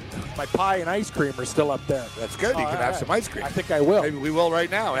desserts. My pie and ice cream are still up there. That's good. You can have some ice cream. I think I will. Maybe we will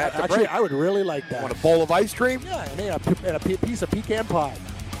right now. Actually, I would really like that. Want a bowl of ice cream? Yeah, and a piece of pecan pie.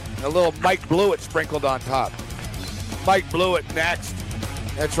 And a little Mike Blewitt sprinkled on top. Mike Blewitt next.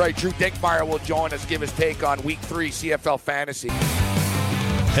 That's right. Drew Dinkmeyer will join us, give his take on Week 3 CFL Fantasy.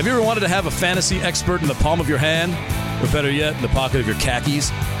 Have you ever wanted to have a fantasy expert in the palm of your hand? Or better yet, in the pocket of your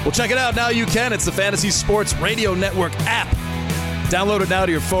khakis? Well, check it out. Now you can. It's the Fantasy Sports Radio Network app. Download it now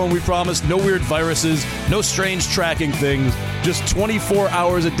to your phone. We promise no weird viruses, no strange tracking things, just 24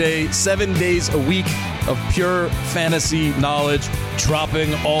 hours a day, 7 days a week of pure fantasy knowledge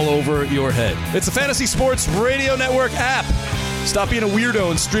dropping all over your head. It's the Fantasy Sports Radio Network app. Stop being a weirdo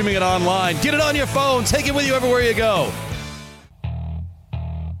and streaming it online. Get it on your phone. Take it with you everywhere you go.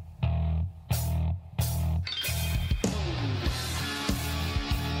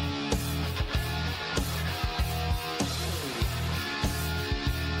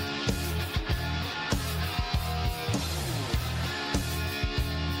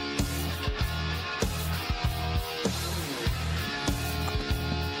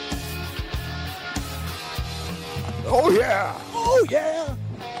 Oh, yeah. Oh, yeah.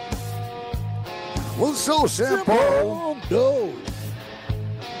 Well, so simple. No.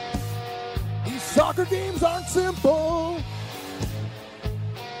 These soccer games aren't simple.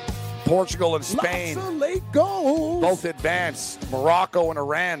 Portugal and Spain Lots of late goals. both advance. Morocco and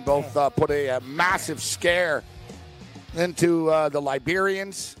Iran both put a massive scare into the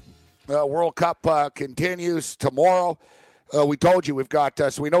Liberians. World Cup continues tomorrow. We told you we've got,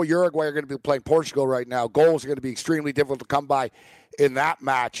 so we know Uruguay are going to be playing Portugal right now. Goals are going to be extremely difficult to come by in that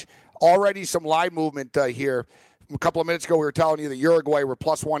match. Already some live movement here. A couple of minutes ago, we were telling you that Uruguay were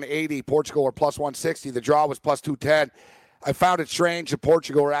plus 180, Portugal were plus 160. The draw was plus 210. I found it strange that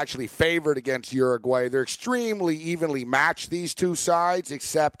Portugal were actually favored against Uruguay. They're extremely evenly matched, these two sides,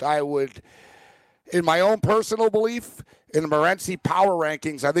 except I would, in my own personal belief, in the Morency power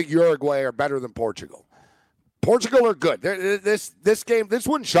rankings, I think Uruguay are better than Portugal. Portugal are good. This game, this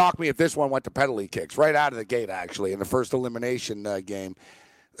wouldn't shock me if this one went to penalty kicks right out of the gate, actually, in the first elimination game.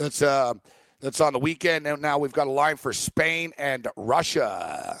 That's on the weekend. And now we've got a line for Spain and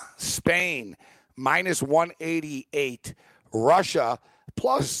Russia. Spain, minus 188. Russia,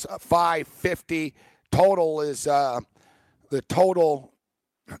 plus 550. Total is the total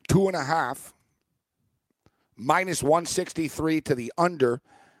 2.5. Minus 163 to the under.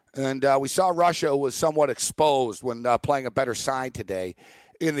 And we saw Russia was somewhat exposed when playing a better side today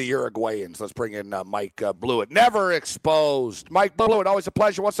in the Uruguayans. Let's bring in Mike Blewitt. Never exposed. Mike Blewitt, always a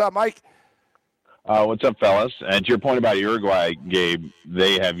pleasure. What's up, Mike? What's up, fellas? And to your point about Uruguay, Gabe,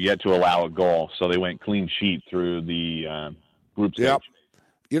 they have yet to allow a goal, so they went clean sheet through the group stage. Yep.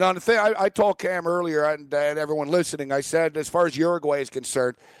 You know, the thing, I told Cam earlier and everyone listening, I said, as far as Uruguay is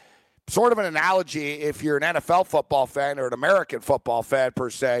concerned, sort of an analogy, if you're an NFL football fan or an American football fan per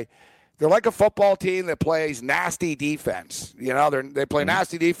se, they're like a football team that plays nasty defense. You know, they play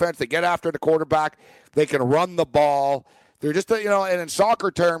nasty defense. They get after the quarterback. They can run the ball. They're just, and in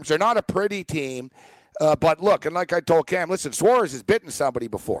soccer terms, they're not a pretty team. But look, and like I told Cam, listen, Suarez has bitten somebody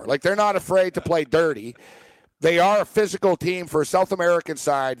before. Like, they're not afraid to play dirty. They are a physical team for a South American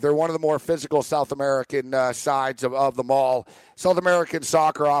side. They're one of the more physical South American sides of them all. South American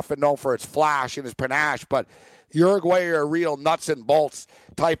soccer often known for its flash and its panache, but Uruguay are a real nuts and bolts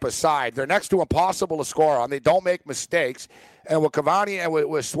type of side. They're next to impossible to score on. They don't make mistakes. And with Cavani and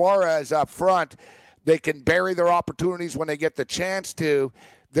with Suarez up front, they can bury their opportunities when they get the chance to.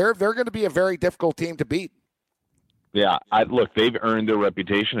 They're going to be a very difficult team to beat. Yeah, look, they've earned their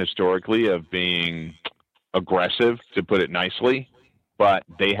reputation historically of being aggressive, to put it nicely, but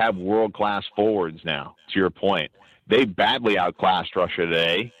they have world-class forwards now, to your point. they badly outclassed Russia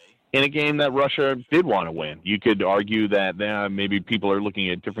today in a game that Russia did want to win. You could argue that maybe people are looking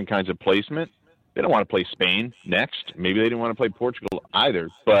at different kinds of placement. They don't want to play Spain next. Maybe they didn't want to play Portugal either.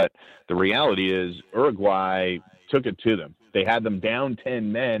 But the reality is Uruguay took it to them. They had them down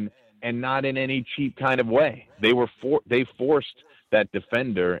 10 men, and not in any cheap kind of way. They forced that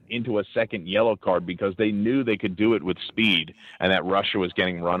defender into a second yellow card because they knew they could do it with speed and that Russia was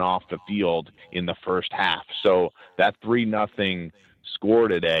getting run off the field in the first half. So that 3-0 score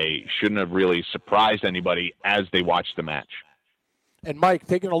today shouldn't have really surprised anybody as they watched the match. And Mike,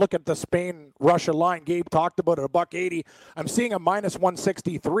 taking a look at the Spain-Russia line, Gabe talked about it, $1.80. I'm seeing a minus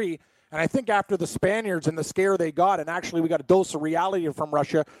 163. And I think after the Spaniards and the scare they got, and actually we got a dose of reality from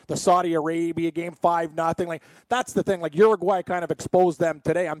Russia, the Saudi Arabia game 5-0. Like, that's the thing. Like, Uruguay kind of exposed them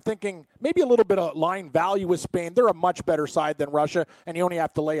today. I'm thinking maybe a little bit of line value with Spain. They're a much better side than Russia, and you only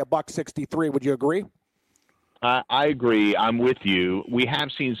have to lay $1.63. Would you agree? I agree. I'm with you. We have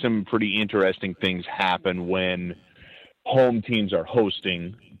seen some pretty interesting things happen when home teams are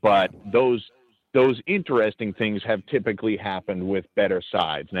hosting, but those interesting things have typically happened with better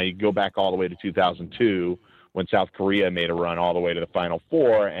sides. Now, you go back all the way to 2002 when South Korea made a run all the way to the Final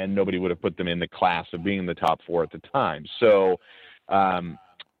Four, and nobody would have put them in the class of being in the top four at the time. So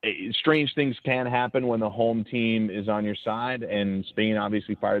strange things can happen when the home team is on your side, and Spain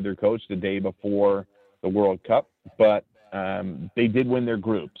obviously fired their coach the day before the World Cup, but they did win their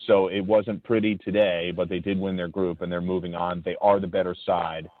group. So it wasn't pretty today, but they did win their group, and they're moving on. They are the better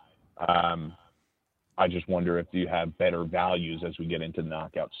side. I just wonder if you have better values as we get into the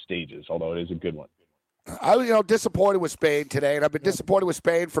knockout stages, although it is a good one. I was, disappointed with Spain today, and I've been disappointed with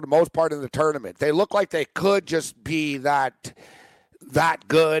Spain for the most part in the tournament. They look like they could just be that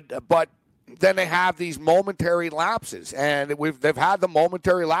good, but then they have these momentary lapses, and they've had the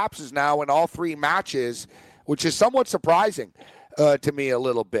momentary lapses now in all three matches, which is somewhat surprising to me a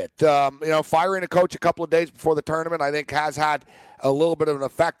little bit. Firing a coach a couple of days before the tournament, I think, has had a little bit of an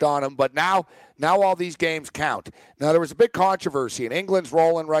effect on him, but now all these games count. Now, there was a big controversy, and England's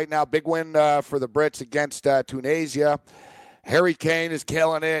rolling right now. Big win for the Brits against Tunisia. Harry Kane is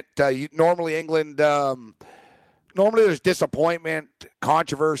killing it. Normally, England, normally there's disappointment,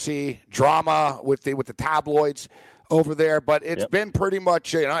 controversy, drama with the tabloids over there, but it's been pretty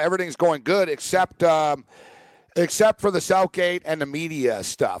much, everything's going good except for the Southgate and the media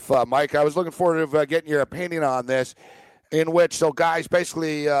stuff. Mike, I was looking forward to getting your opinion on this, in which, so guys,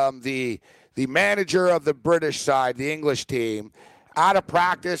 basically the manager of the British side, the English team, out of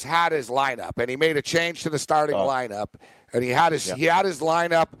practice had his lineup, and he made a change to the starting lineup, and he had his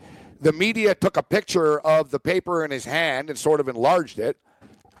lineup. The media took a picture of the paper in his hand and sort of enlarged it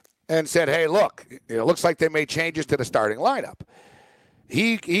and said, hey, look, it looks like they made changes to the starting lineup.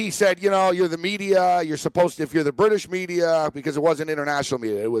 He said, you're the media, you're supposed to, if you're the British media, because it wasn't international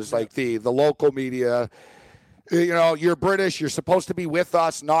media, it was like the local media, you're British, you're supposed to be with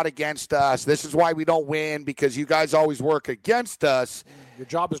us, not against us. This is why we don't win, because you guys always work against us. Your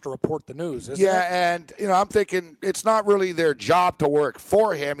job is to report the news, isn't it? Yeah, and, I'm thinking it's not really their job to work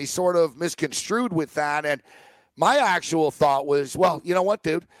for him. He sort of misconstrued with that, and my actual thought was, well, you know what,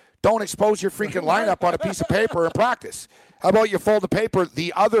 dude? Don't expose your freaking lineup on a piece of paper in practice. How about you fold the paper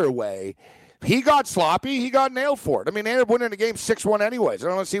the other way? He got sloppy. He got nailed for it. I mean, they ended up winning the game 6-1 anyways. I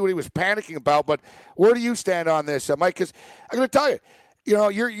don't see what he was panicking about, but where do you stand on this, Mike? Because I'm going to tell you,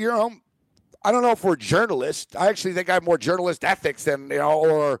 you're I don't know if we're journalists. I actually think I have more journalist ethics than,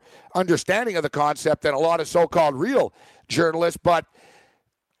 or understanding of the concept than a lot of so-called real journalists. But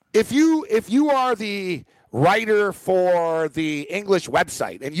if you are the writer for the English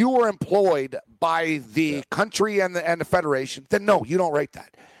website and you were employed by the country and the federation, then no, you don't write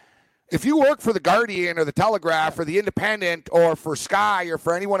that. If you work for the Guardian or the Telegraph or the Independent or for Sky or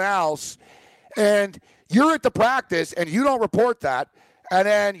for anyone else, and you're at the practice and you don't report that, and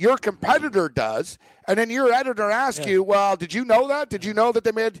then your competitor does, and then your editor asks you, well, did you know that? Did you know that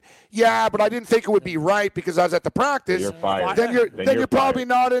they made? Yeah, but I didn't think it would be right because I was at the practice. You're fired. Then you're probably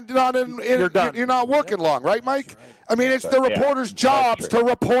not in. You're not working long, right, Mike? I mean, it's the reporter's jobs to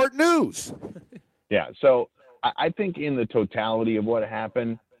report news. Yeah. So I think in the totality of what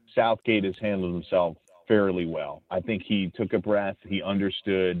happened, Southgate has handled himself fairly well. I think he took a breath. He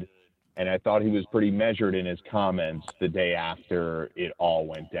understood. And I thought he was pretty measured in his comments the day after it all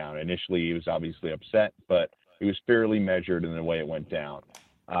went down. Initially, he was obviously upset, but he was fairly measured in the way it went down.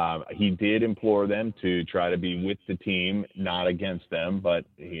 He did implore them to try to be with the team, not against them, but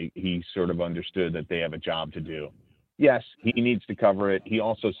he sort of understood that they have a job to do. Yes, he needs to cover it. He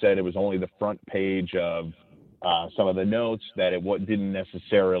also said it was only the front page of some of the notes, that it didn't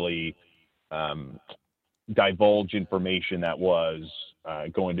necessarily divulge information that was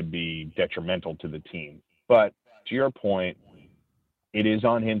going to be detrimental to the team. But to your point, it is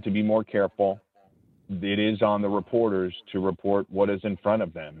on him to be more careful. It is on the reporters to report what is in front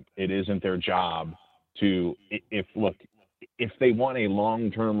of them. It isn't their job to, if they want a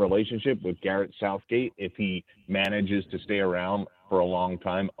long-term relationship with Garrett Southgate, if he manages to stay around for a long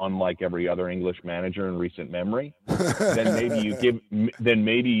time, unlike every other English manager in recent memory, then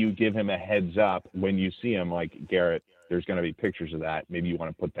maybe you give him a heads up when you see him, like, Garrett, there's going to be pictures of that. Maybe you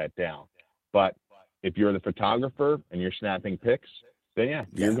want to put that down. But if you're the photographer and you're snapping pics, then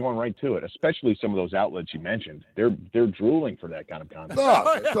you're going right to it. Especially some of those outlets you mentioned, they're drooling for that kind of content.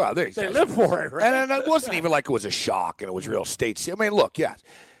 They live for it, right? And it wasn't even like it was a shock and it was real state. I mean, look, yes.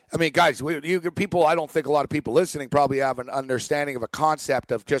 I mean, guys, people. I don't think a lot of people listening probably have an understanding of a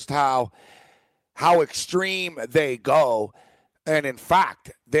concept of just how extreme they go, and in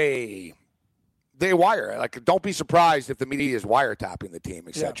fact, they wire. Like, don't be surprised if the media is wiretapping the team,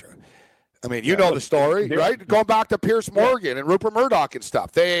 etc. Yeah. I mean, you know the story, right? Going back to Piers Morgan and Rupert Murdoch and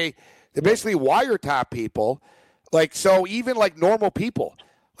stuff, they basically wiretap people. Like, so even like normal people,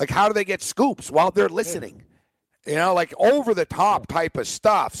 like, how do they get scoops while they're listening? You know, like over-the-top type of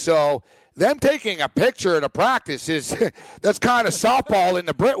stuff. So them taking a picture at a practice that's kind of softball in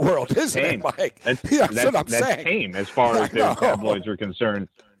the Brit world, isn't it, Mike? That's what I'm saying. That's tame as far as their tabloids are concerned.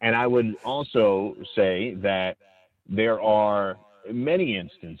 And I would also say that there are many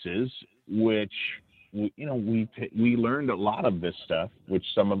instances which, we learned a lot of this stuff, which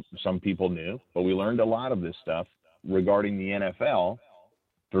some people knew, but we learned a lot of this stuff regarding the NFL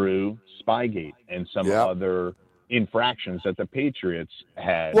through Spygate and some other infractions that the Patriots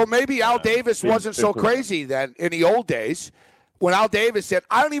had. Well, maybe Al Davis wasn't so crazy then in the old days when Al Davis said,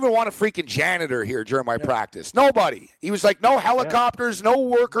 I don't even want a freaking janitor here during my practice. Nobody. He was like, no helicopters, no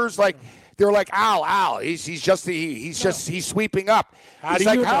workers. Like, they were like, Al, he's sweeping up. How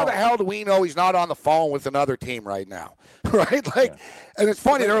the hell do we know he's not on the phone with another team right now? Right? Like, and it's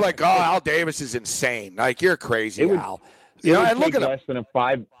funny. They're like, Al Davis is insane. Like, you're crazy, Al. And look at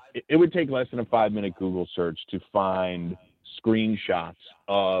him. It would take less than a 5-minute Google search to find screenshots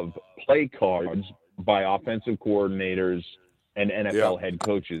of play cards by offensive coordinators and NFL head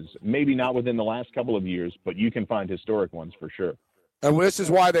coaches. Maybe not within the last couple of years, but you can find historic ones for sure. And this is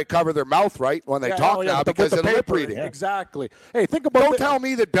why they cover their mouth, right, when they talk now, because of lip reading. Yeah. Exactly. Hey, think about Don't tell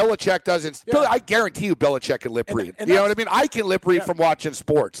me that Belichick doesn't. Yeah. I guarantee you Belichick can lip read. You know what I mean? I can lip read from watching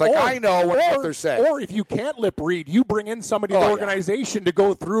sports. Like, I know what they're saying. Or if you can't lip read, you bring in somebody in the organization to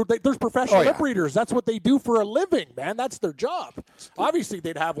go through. There's professional lip readers. That's what they do for a living, man. That's their job. Obviously,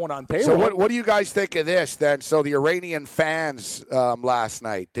 they'd have one on payroll. So what do you guys think of this, then? So the Iranian fans last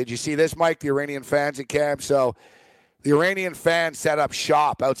night. Did you see this, Mike, the Iranian fans in camp? So the Iranian fans set up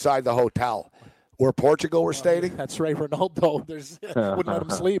shop outside the hotel where Portugal were staying. That's right, Ronaldo. Wouldn't let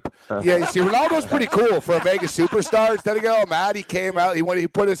him sleep. Yeah, you see, Ronaldo's pretty cool for a mega superstar. Instead of going mad, he came out. He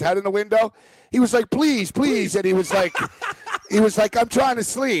put his head in the window. He was like, please, and he was like, I'm trying to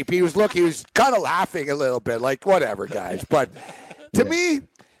sleep. He was kind of laughing a little bit, like, whatever, guys. But to me,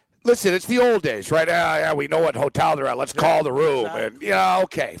 listen, it's the old days, right? Yeah, we know what hotel they're at. Let's call the room, and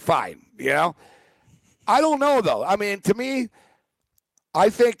okay, fine, I don't know, though. I mean, to me, I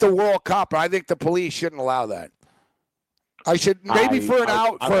think the World Cup, I think the police shouldn't allow that. I should maybe for an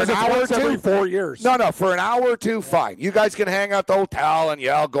hour or two. Every 4 years. No, for an hour or two, fine. You guys can hang out at the hotel and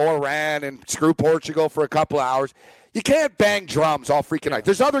go around and screw Portugal for a couple of hours. You can't bang drums all freaking night.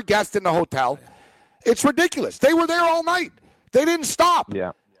 There's other guests in the hotel. It's ridiculous. They were there all night. They didn't stop.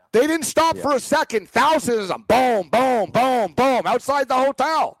 Yeah. They didn't stop for a second. Thousands of them, boom, boom, boom, boom, outside the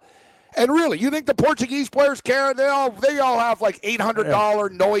hotel. And really, you think the Portuguese players care? They all have like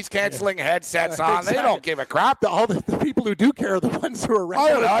 $800 noise-canceling headsets on. Exactly. They don't give a crap. All the people who do care are the ones who are around. I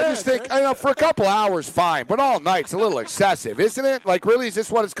don't know. I just think, for a couple hours, fine. But all night, it's a little excessive, isn't it? Like, really, is this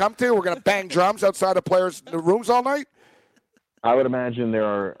what it's come to? We're going to bang drums outside of players' rooms all night? I would imagine there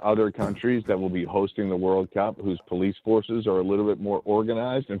are other countries that will be hosting the World Cup whose police forces are a little bit more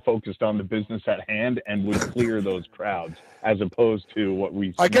organized and focused on the business at hand and would clear those crowds as opposed to what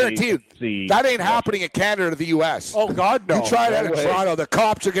we I guarantee you, that ain't happening in Canada or the U.S. Oh, God, no. You try that in Toronto, the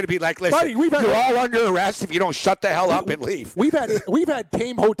cops are going to be like, listen, Buddy, you're all under arrest if you don't shut the hell up and leave. We've had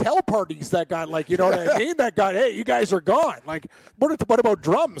tame hotel parties that got, like, what I mean? That got, hey, you guys are gone. Like, what about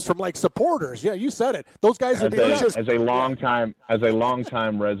drums from, like, supporters? Yeah, you said it. Those guys are as a long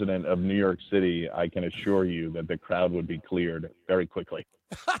time resident of New York City, I can assure you that the crowd would be cleared very quickly.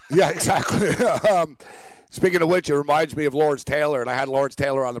 Yeah, exactly. Speaking of which, it reminds me of Lawrence Taylor, and I had Lawrence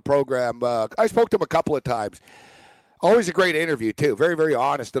Taylor on the program. I spoke to him a couple of times. Always a great interview, too. Very, very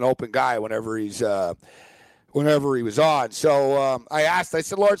honest and open guy whenever he's whenever he was on. So I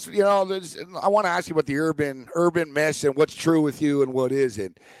said, Lawrence, I want to ask you about the urban myths and what's true with you and what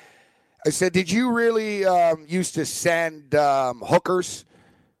isn't. I said, did you really used to send hookers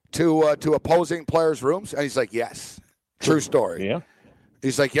to opposing players' rooms? And he's like, yes. True story. Yeah.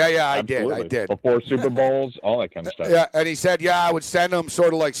 He's like, yeah, I Absolutely. did. Before Super Bowls, all that kind of stuff. Yeah, and he said, I would send them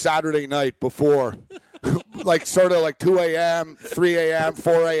sort of like Saturday night before, like sort of like 2 a.m., 3 a.m.,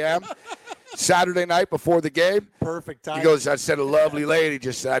 4 a.m., Saturday night before the game. Perfect time. He goes, I said, a lovely lady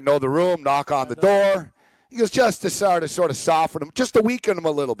just said, I know the room, knock on the door. He goes, just to sort of soften him, just to weaken him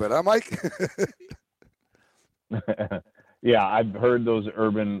a little bit. I'm like... Yeah, I've heard those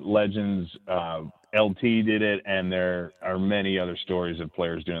urban legends. LT did it, and there are many other stories of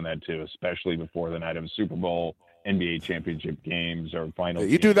players doing that too, especially before the night of a Super Bowl, NBA championship games, or finals.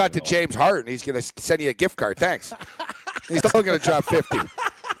 You do that to James Harden, he's going to send you a gift card. Thanks. He's still going to drop 50.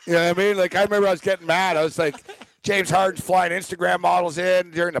 You know what I mean? Like, I remember I was getting mad. I was like, James Harden's flying Instagram models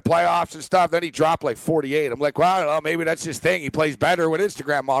in during the playoffs and stuff. Then he dropped like 48. I'm like, well, I don't know. Maybe that's his thing. He plays better with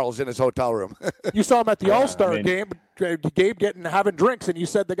Instagram models in his hotel room. You saw him at the All-Star game, Gabe having drinks, and you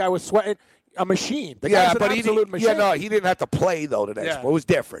said the guy was sweating. A machine. The guy's an absolute machine. Yeah, no, he didn't have to play though today. Yeah. It was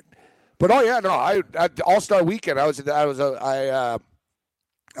different. But I All-Star weekend. I was at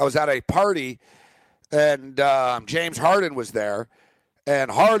a party, and James Harden was there, and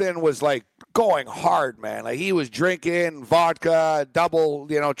Harden was like going hard, man. Like he was drinking vodka, double,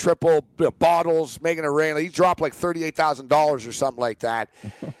 triple bottles, making it rain. Like, he dropped like $38,000 or something like that.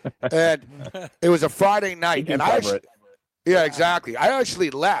 And it was a Friday night, and yeah, exactly. I actually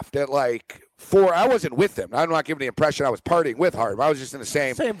left at like 4. I wasn't with him. I'm not giving the impression I was partying with Harden. I was just in the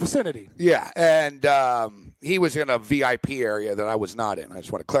same vicinity. Yeah, and he was in a VIP area that I was not in. I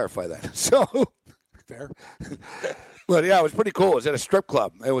just want to clarify that. So fair. But yeah, it was pretty cool. It was at a strip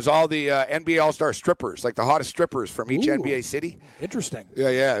club. It was all the NBA All-Star strippers, like the hottest strippers from each NBA city. Interesting.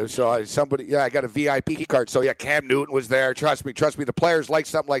 Yeah. So I got a VIP card. So yeah, Cam Newton was there. Trust me. The players like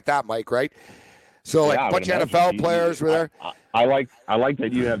something like that, Mike. Right? So like a bunch of NFL players were there. I like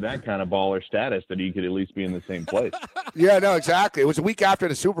that you have that kind of baller status that you could at least be in the same place. Yeah, no, exactly. It was a week after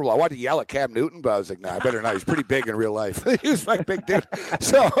the Super Bowl. I wanted to yell at Cam Newton, but I was like, nah, I better not. He's pretty big in real life. He was like a big dude.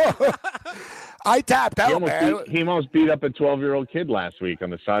 So I tapped out, man. He almost beat up a 12-year-old kid last week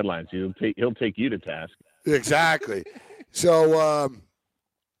on the sidelines. He'll take you to task. Exactly. So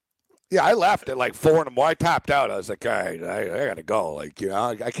yeah, I left at like 4 in the morning. I tapped out. I was like, all right, I got to go. Like,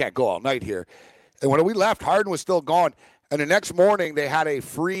 I can't go all night here. And when we left, Harden was still gone. And the next morning, they had a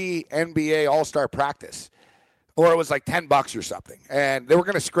free NBA All-Star practice. Or it was like $10 or something. And they were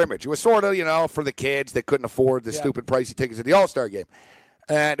going to scrimmage. It was sort of, for the kids. They couldn't afford the stupid pricey tickets at the All-Star game.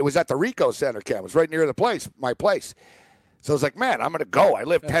 And it was at the Ricoh Center, Cam. It was right near my place. So I was like, man, I'm going to go. I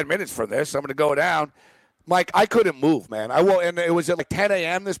live 10 minutes from this. I'm going to go down. Mike, I couldn't move, man. And it was at like 10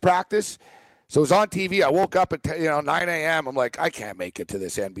 a.m. this practice. So it was on TV. I woke up at 9 a.m. I'm like, I can't make it to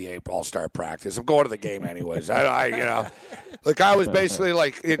this NBA All-Star practice. I'm going to the game anyways. I was basically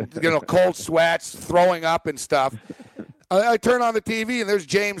like, cold sweats, throwing up and stuff. I turn on the TV and there's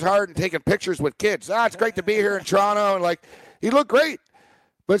James Harden taking pictures with kids. It's great to be here in Toronto, and like he looked great.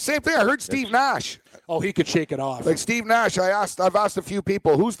 But same thing, I heard Steve Nash. Oh, he could shake it off. Like Steve Nash, I've asked a few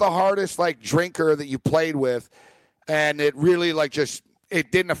people, who's the hardest like drinker that you played with, and it really it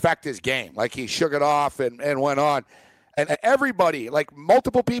didn't affect his game. Like he shook it off and went on. And everybody, like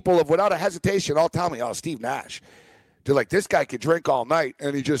multiple people have without a hesitation all tell me, Steve Nash. They're like, this guy could drink all night.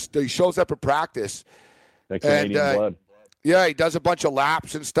 And he shows up at practice. That Canadian blood. Yeah, he does a bunch of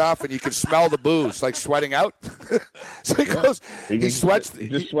laps and stuff, and you can smell the booze, like sweating out. So he sweats. He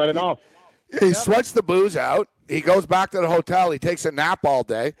just sweat it off. He sweats the booze out. He goes back to the hotel. He takes a nap all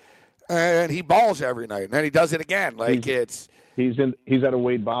day, and he balls every night. And then he does it again. He's at a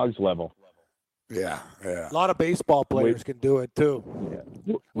Wade Boggs level. Yeah. A lot of baseball players can do it too.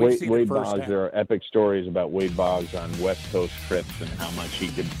 Yeah. Wade Boggs. There are epic stories about Wade Boggs on West Coast trips and how much he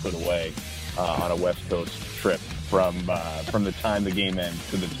could put away on a West Coast trip from the time the game ends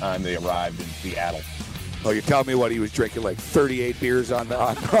to the time they arrived in Seattle. Oh, you're telling me what he was drinking, like 38 beers on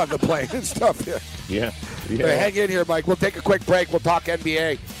the plane and stuff. Yeah. Hey, hang in here, Mike. We'll take a quick break. We'll talk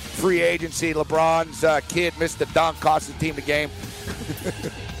NBA. Free agency. LeBron's kid missed the dunk, cost the team the game.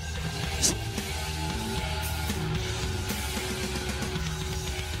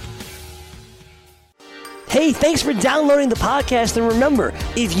 Hey, thanks for downloading the podcast. And remember,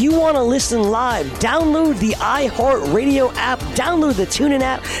 if you want to listen live, download the iHeartRadio app, download the TuneIn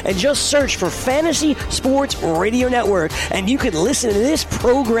app, and just search for Fantasy Sports Radio Network, and you can listen to this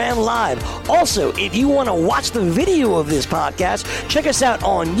program live. Also, if you want to watch the video of this podcast, check us out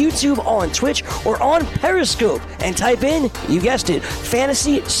on YouTube, on Twitch, or on Periscope, and type in, you guessed it,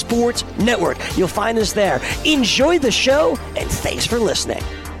 Fantasy Sports Network. You'll find us there. Enjoy the show, and thanks for listening.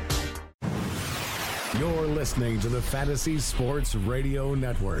 You're listening to the Fantasy Sports Radio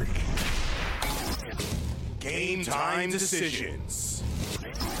Network. Game time decisions.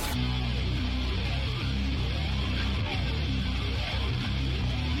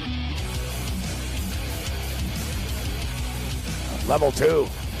 Level 2.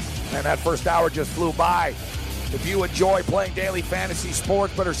 And that first hour just flew by. If you enjoy playing daily fantasy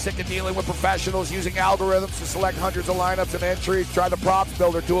sports but are sick of dealing with professionals using algorithms to select hundreds of lineups and entries, try the props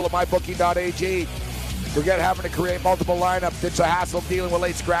builder tool at mybookie.ag. Forget having to create multiple lineups. It's a hassle of dealing with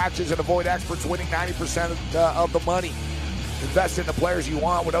late scratches and avoid experts winning 90% of the money. Invest in the players you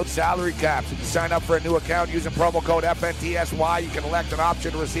want without salary caps. If you sign up for a new account using promo code FNTSY, you can elect an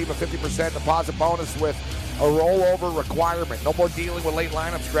option to receive a 50% deposit bonus with a rollover requirement. No more dealing with late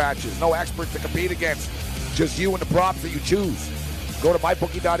lineup scratches. No experts to compete against. Just you and the props that you choose. Go to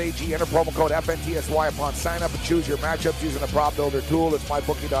mybookie.ag, enter promo code FNTSY upon sign up and choose your matchups using the prop builder tool. It's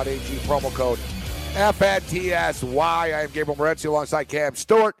mybookie.ag, promo code FNTSY. I am Gabriel Morency alongside Cam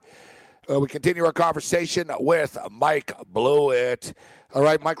Stewart. We continue our conversation with Mike Blewitt. All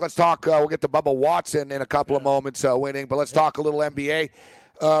right, Mike, let's talk. We'll get to Bubba Watson in a couple of moments winning, but let's talk a little NBA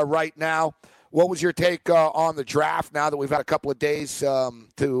right now. What was your take on the draft now that we've had a couple of days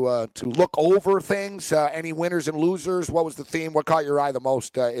to look over things? Any winners and losers? What was the theme? What caught your eye the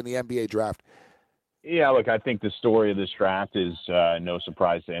most in the NBA draft? Yeah, look, I think the story of this draft is no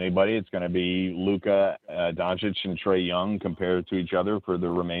surprise to anybody. It's going to be Luka Doncic and Trae Young compared to each other for the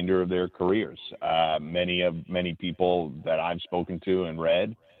remainder of their careers. Many people that I've spoken to and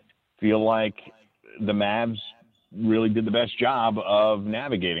read feel like the Mavs really did the best job of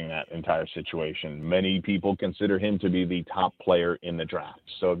navigating that entire situation. Many people consider him to be the top player in the draft.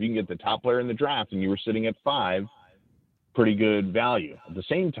 So if you can get the top player in the draft and you were sitting at 5, pretty good value. At the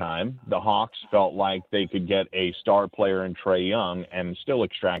same time, the Hawks felt like they could get a star player in Trae Young and still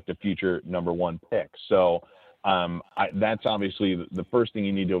extract a future number 1 pick. So that's obviously the first thing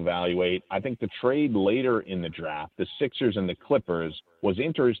you need to evaluate. I think the trade later in the draft, the Sixers and the Clippers, was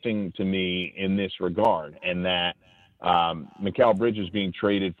interesting to me in this regard, and that Mikal Bridges being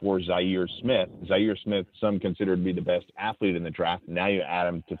traded for Zaire Smith. Zaire Smith, some consider to be the best athlete in the draft. Now you add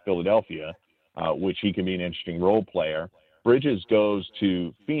him to Philadelphia, which he can be an interesting role player. Bridges goes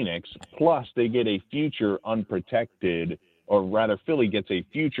to Phoenix, plus they get a future unprotected, or rather Philly gets a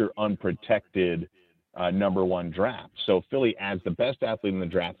future unprotected number 1 draft. So Philly adds the best athlete in the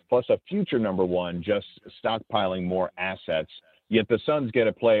draft, plus a future number 1, just stockpiling more assets. Yet the Suns get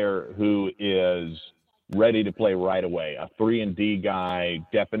a player who is ready to play right away, a 3-and-D guy,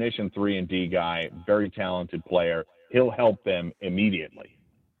 definition 3-and-D guy, very talented player. He'll help them immediately.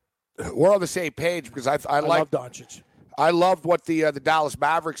 We're on the same page because I love Doncic. I loved what the Dallas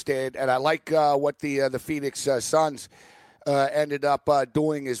Mavericks did, and I like what the Phoenix Suns ended up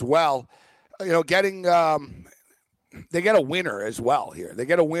doing as well. You know, getting they get a winner as well here. They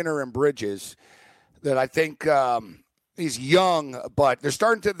get a winner in Bridges that I think he's young, but they're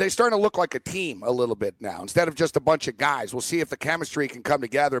starting to look like a team a little bit now instead of just a bunch of guys. We'll see if the chemistry can come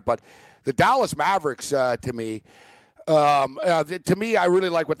together. But the Dallas Mavericks, to me, I really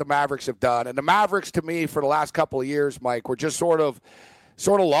like what the Mavericks have done. And the Mavericks, to me, for the last couple of years, Mike, were just sort of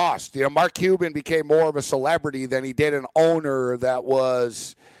lost. You know, Mark Cuban became more of a celebrity than he did an owner that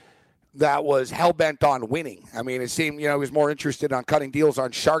was hell-bent on winning. I mean, it seemed, he was more interested on cutting deals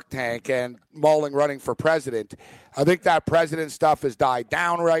on Shark Tank and Mullen running for president. I think that president stuff has died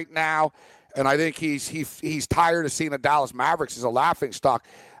down right now, and I think he's tired of seeing the Dallas Mavericks as a laughingstock.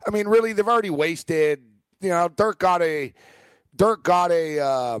 I mean, really, they've already wasted. Dirk got a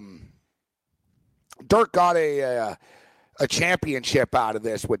championship out of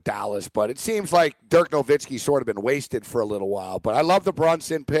this with Dallas, but it seems like Dirk Nowitzki's sort of been wasted for a little while. But I love the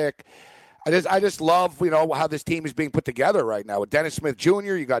Brunson pick. I just love, how this team is being put together right now. With Dennis Smith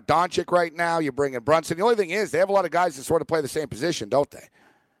Jr., you got Doncic right now, you bring in Brunson. The only thing is they have a lot of guys that sort of play the same position, don't they?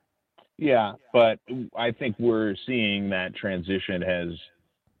 Yeah, but I think we're seeing that transition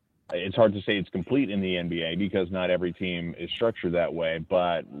it's hard to say it's complete in the NBA because not every team is structured that way.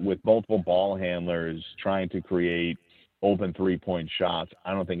 But with multiple ball handlers trying to create open three-point shots,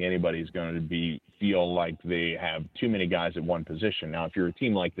 I don't think anybody's going to feel like they have too many guys at one position. Now, if you're a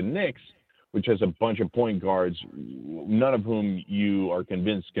team like the Knicks, which has a bunch of point guards, none of whom you are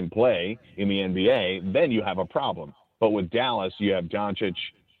convinced can play in the NBA, then you have a problem. But with Dallas, you have Doncic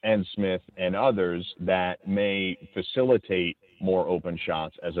and Smith and others that may facilitate more open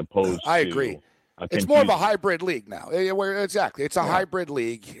shots as opposed I agree. It's more of a hybrid league now. Exactly. It's a hybrid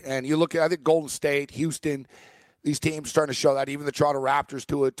league. And you look at, I think, Golden State, Houston, these teams starting to show that, even the Toronto Raptors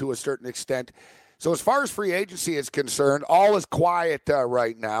to a certain extent. So as far as free agency is concerned, all is quiet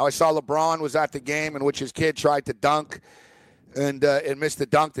right now. I saw LeBron was at the game in which his kid tried to dunk and missed the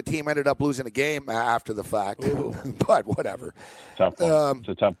dunk. The team ended up losing the game after the fact. But whatever. Tough one. It's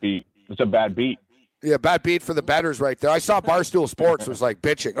a tough beat. It's a bad beat. Yeah, bad beat for the bettors right there. I saw Barstool Sports was like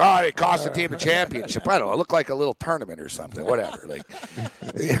bitching. Oh, it cost the team a championship. I don't know. It looked like a little tournament or something. Whatever. Like,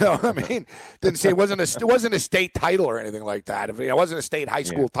 you know what I mean? Didn't say it wasn't a state title or anything like that. It wasn't a state high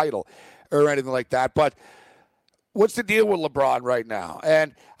school title or anything like that. But what's the deal with LeBron right now?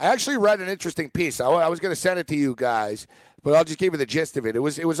 And I actually read an interesting piece. I was going to send it to you guys, but I'll just give you the gist of it. It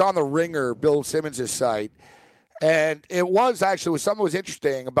was on the Ringer, Bill Simmons' site, and it was actually something that was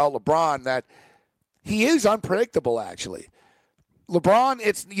interesting about LeBron that he is unpredictable, actually.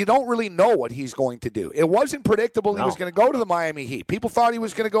 LeBron, you don't really know what he's going to do. It wasn't predictable he was going to go to the Miami Heat. People thought he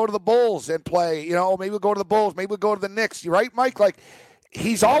was going to go to the Bulls and play, maybe we'll go to the Bulls, maybe we'll go to the Knicks. You right, Mike? Like,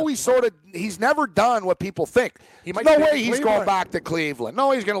 he's always he's never done what people think. There's no way he's going back to Cleveland. No,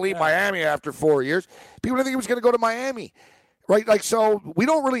 he's going to leave Miami after 4 years. People didn't think he was going to go to Miami. Right, like, so we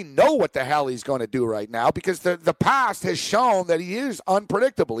don't really know what the hell he's going to do right now because the past has shown that he is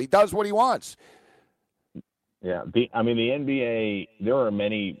unpredictable. He does what he wants. Yeah, the NBA, there are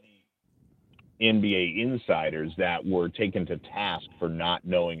many NBA insiders that were taken to task for not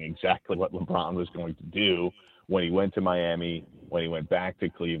knowing exactly what LeBron was going to do when he went to Miami, when he went back to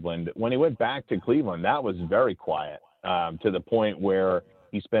Cleveland. When he went back to Cleveland, that was very quiet, to the point where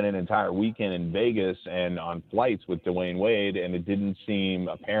he spent an entire weekend in Vegas and on flights with Dwayne Wade, and it didn't seem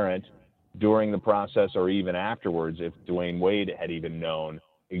apparent during the process or even afterwards if Dwayne Wade had even known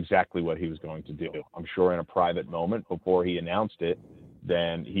exactly what he was going to do. I'm sure in a private moment before he announced it,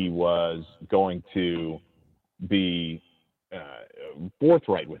 then he was going to be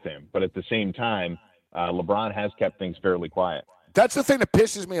forthright with him. But at the same time, LeBron has kept things fairly quiet. That's the thing that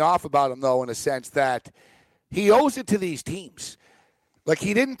pisses me off about him, though, in a sense that he owes it to these teams. Like,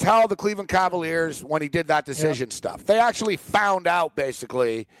 he didn't tell the Cleveland Cavaliers when he did that decision stuff. They actually found out,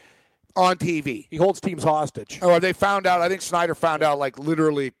 basically, on TV. He holds teams hostage. Or they found out, I think Snyder found out like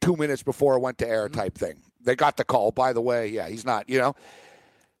literally 2 minutes before it went to air type thing. They got the call, by the way. Yeah, he's not,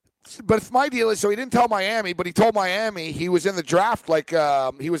 But my deal is, so he didn't tell Miami, but he told Miami he was in the draft,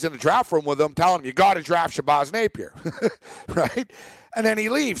 he was in the draft room with them telling him, you got to draft Shabazz Napier, right? And then he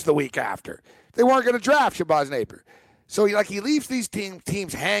leaves the week after. They weren't going to draft Shabazz Napier. So he leaves these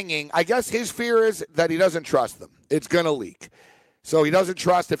teams hanging. I guess his fear is that he doesn't trust them. It's going to leak. So he doesn't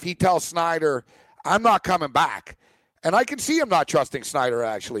trust if he tells Snyder, I'm not coming back. And I can see him not trusting Snyder,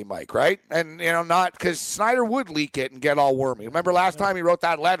 actually, Mike, right? And, not because Snyder would leak it and get all wormy. Remember last time he wrote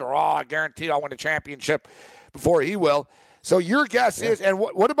that letter, I guarantee I'll win a championship before he will. So your guess is, and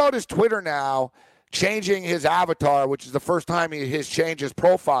what about his Twitter now changing his avatar, which is the first time he has changed his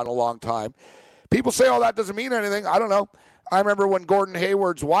profile in a long time? People say, that doesn't mean anything. I don't know. I remember when Gordon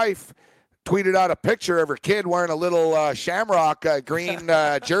Hayward's wife tweeted out a picture of her kid wearing a little Shamrock green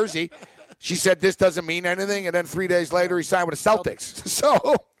jersey. She said, this doesn't mean anything. And then 3 days later, he signed with the Celtics.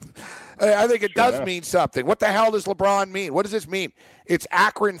 So I think it does mean something. What the hell does LeBron mean? What does this mean? It's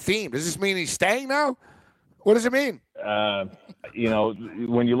Akron themed. Does this mean he's staying now? What does it mean?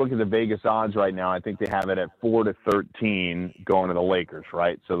 When you look at the Vegas odds right now, I think they have it at 4-13 going to the Lakers,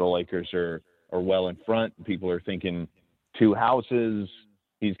 right? So the Lakers are well in front. People are thinking 2 houses.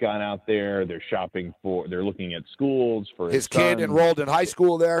 He's gone out there. They're looking at schools for his kid son. enrolled in high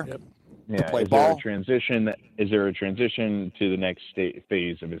school there. Yep. Yeah. Play is ball. there a transition to the next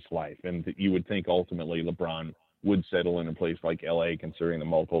phase of his life? And you would think ultimately LeBron would settle in a place like LA, considering the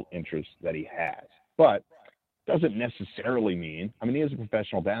multiple interests that he has. But doesn't necessarily mean, he is a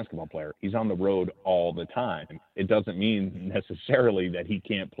professional basketball player. He's on the road all the time. It doesn't mean necessarily that he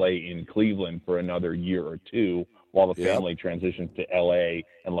can't play in Cleveland for another year or two while the family transitions to LA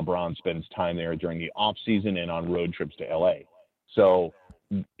and LeBron spends time there during the off season and on road trips to LA. So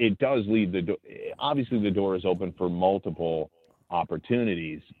it does leave obviously the door is open for multiple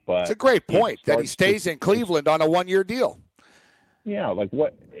opportunities, but it's a great point that he stays in Cleveland on a 1-year deal. Yeah,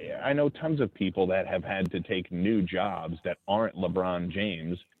 I know tons of people that have had to take new jobs that aren't LeBron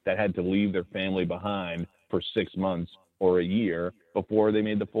James, that had to leave their family behind for 6 months or a year before they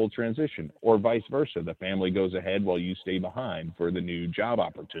made the full transition, or vice versa. The family goes ahead while you stay behind for the new job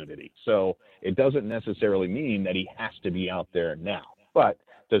opportunity. So it doesn't necessarily mean that he has to be out there now. But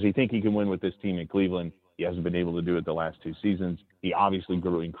does he think he can win with this team in Cleveland? He hasn't been able to do it the last 2 seasons. He obviously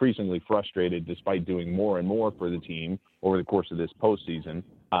grew increasingly frustrated despite doing more and more for the team over the course of this postseason.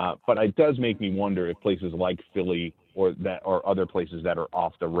 But it does make me wonder if places like Philly or other places that are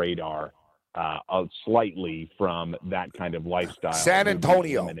off the radar slightly from that kind of lifestyle. San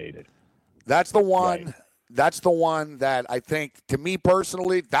Antonio. That's the one. Right. That's the one that I think, to me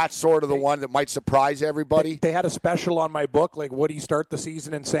personally, that's sort of the one that might surprise everybody. They had a special on my book, like, would he start the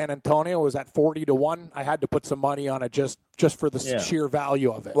season in San Antonio? It was at 40-1. I had to put some money on it just for the sheer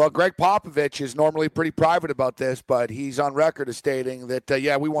value of it. Well, Greg Popovich is normally pretty private about this, but he's on record as stating that,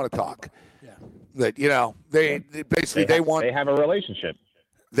 we want to talk. Yeah. That, they basically want. They have a relationship.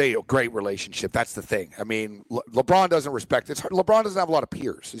 Great relationship. That's the thing. I mean, LeBron doesn't respect it. LeBron doesn't have a lot of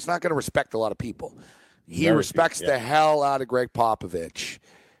peers. He's not going to respect a lot of people. He respects the hell out of Greg Popovich.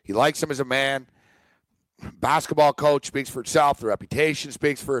 He likes him as a man. Basketball coach speaks for itself. The reputation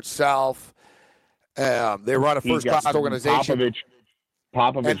speaks for itself. They run a first-class organization.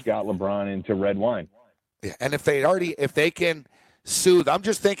 Popovich got LeBron into red wine. Yeah, and if they can soothe, I'm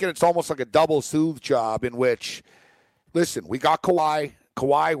just thinking it's almost like a double soothe job in which, listen, we got Kawhi.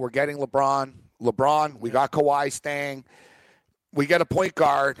 Kawhi, we're getting LeBron. LeBron, we got Kawhi staying. We get a point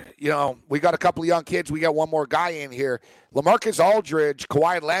guard. We got a couple of young kids. We got one more guy in here. LaMarcus Aldridge,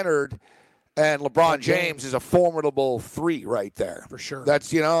 Kawhi Leonard, and LeBron James is a formidable three right there. For sure.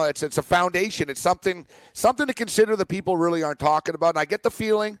 That's, it's a foundation. It's something to consider that people really aren't talking about. And I get the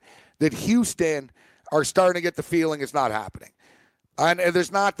feeling that Houston are starting to get the feeling it's not happening. And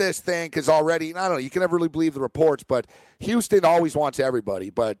there's not this thing because already, I don't know, you can never really believe the reports, but Houston always wants everybody.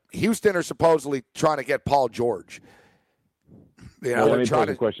 But Houston are supposedly trying to get Paul George. Let me pose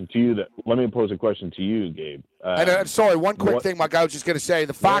a question to you, Gabe. And sorry, one quick thing, Mike. I was just going to say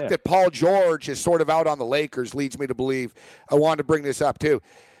the fact that Paul George is sort of out on the Lakers leads me to believe. I wanted to bring this up too.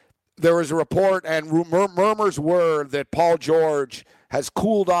 There was a report, and murmurs were that Paul George has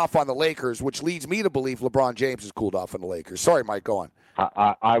cooled off on the Lakers, which leads me to believe LeBron James has cooled off on the Lakers. Sorry, Mike. Go on.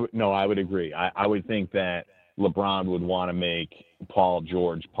 I would agree. I would think that LeBron would want to make Paul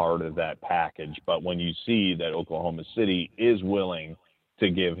George part of that package. But when you see that Oklahoma City is willing to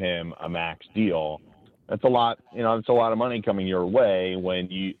give him a max deal, that's a lot. It's a lot of money coming your way and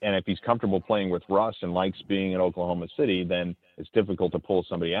if he's comfortable playing with Russ and likes being in Oklahoma City, then it's difficult to pull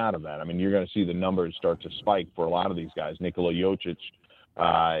somebody out of that. I mean, you're going to see the numbers start to spike for a lot of these guys. Nikola Jokic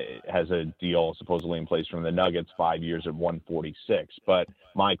has a deal supposedly in place from the Nuggets, 5 years at 146. But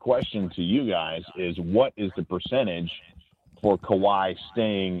my question to you guys is, what is the percentage for Kawhi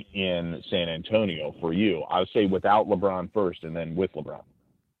staying in San Antonio for you? I would say without LeBron first and then with LeBron.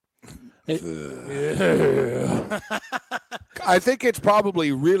 I think it's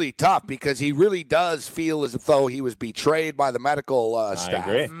probably really tough because he really does feel as though he was betrayed by the medical staff.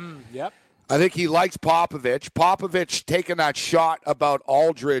 I agree. Yep. I think he likes Popovich. Popovich taking that shot about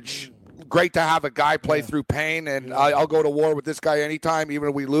Aldridge. Great to have a guy play through pain, and I'll go to war with this guy anytime, even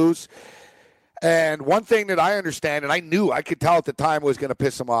if we lose. And one thing that I understand, and I could tell at the time was going to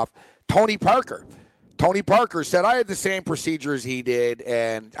piss him off, Tony Parker. Tony Parker said, I had the same procedure as he did,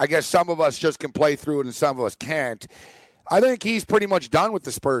 and I guess some of us just can play through it and some of us can't. I think he's pretty much done with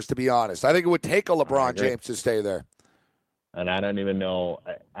the Spurs, to be honest. I think it would take a LeBron James to stay there. And I don't even know.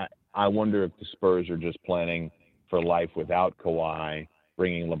 I wonder if the Spurs are just planning for life without Kawhi,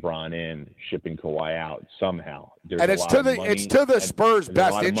 bringing LeBron in, shipping Kawhi out somehow. It's to the Spurs'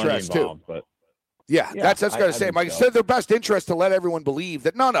 best interest too. But that's what I was going to say. Mike, it's to their best interest to let everyone believe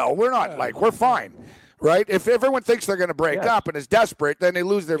that no, we're not we're fine. Right? If everyone thinks they're going to break up and is desperate, then they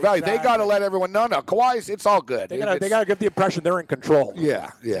lose their value. Exactly. They got to let everyone know. No, Kawhi's, it's all good. They got to get the impression they're in control.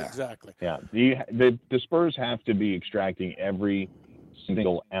 Yeah. Exactly. Yeah. The Spurs have to be extracting every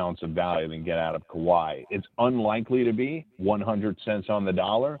single ounce of value they can get out of Kawhi. It's unlikely to be 100 cents on the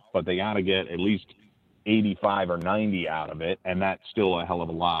dollar, but they got to get at least 85 or 90 out of it, and that's still a hell of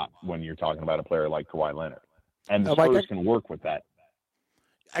a lot when you're talking about a player like Kawhi Leonard. And the Spurs can work with that.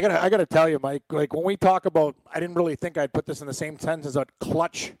 I gotta tell you, Mike, like when we talk about, I didn't really think I'd put this in the same sentence as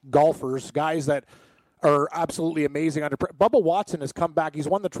clutch golfers, guys that are absolutely amazing. Bubba Watson has come back. He's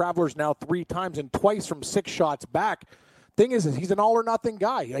won the Travelers now 3 times and twice from 6 shots back. Thing is he's an all-or-nothing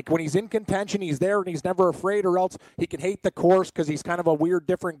guy. Like, when he's in contention, he's there, and he's never afraid, or else he can hate the course because he's kind of a weird,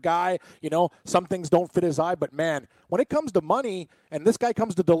 different guy. Some things don't fit his eye. But, man, when it comes to money and this guy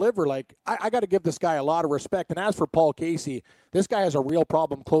comes to deliver, I got to give this guy a lot of respect. And as for Paul Casey, this guy has a real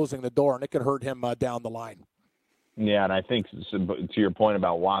problem closing the door, and it could hurt him down the line. Yeah, and I think to your point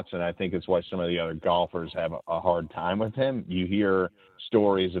about Watson, I think it's why some of the other golfers have a hard time with him. You hear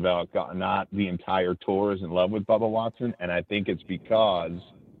stories about not the entire tour is in love with Bubba Watson, and I think it's because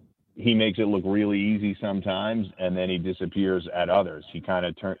he makes it look really easy sometimes, and then he disappears at others.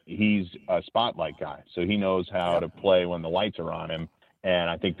 He's a spotlight guy, so he knows how to play when the lights are on him, and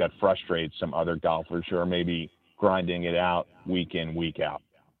I think that frustrates some other golfers who are maybe grinding it out week in, week out.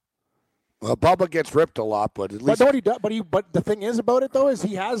 Well, Bubba gets ripped a lot, but at least. But the thing is about it though is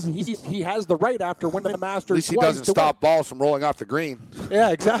he has the right after winning the Masters. At least he doesn't stop balls from rolling off the green. Yeah,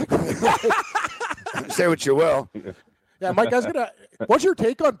 exactly. Say what you will. Yeah, Mike, what's your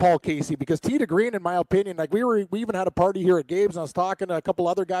take on Paul Casey? Because Tee to Green, in my opinion, like we even had a party here at Gabe's, and I was talking to a couple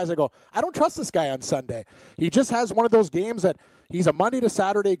other guys. I go, I don't trust this guy on Sunday. He just has one of those games that he's a Monday to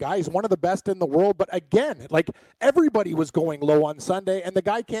Saturday guy. He's one of the best in the world. But again, like everybody was going low on Sunday, and the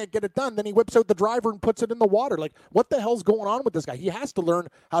guy can't get it done. Then he whips out the driver and puts it in the water. Like, what the hell's going on with this guy? He has to learn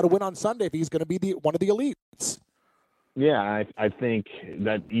how to win on Sunday if he's going to be one of the elites. Yeah, I think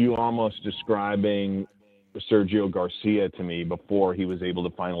that you almost describing Sergio Garcia to me before he was able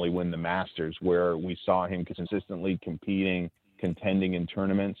to finally win the Masters, where we saw him consistently contending in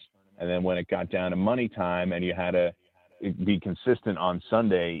tournaments. And then when it got down to money time and you had to be consistent on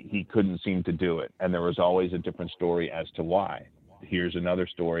Sunday, he couldn't seem to do it. And there was always a different story as to why. Here's another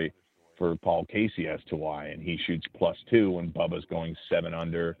story for Paul Casey as to why. And he shoots +2 when Bubba's going 7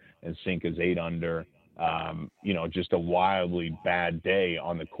 under and Sink is 8 under. Just a wildly bad day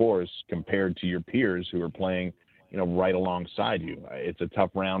on the course compared to your peers who are playing, right alongside you. It's a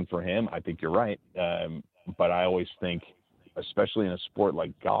tough round for him. I think you're right. But I always think, especially in a sport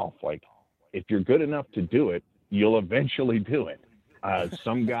like golf, like if you're good enough to do it, you'll eventually do it.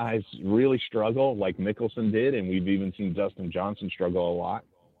 Some guys really struggle like Mickelson did, and we've even seen Dustin Johnson struggle a lot,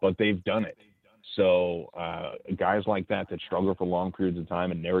 but they've done it. So guys like that struggle for long periods of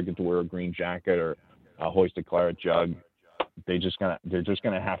time and never get to wear a green jacket or hoist a claret jug, they're just gonna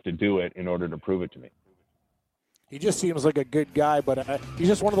have to do it in order to prove it to me. He just seems like a good guy, but he's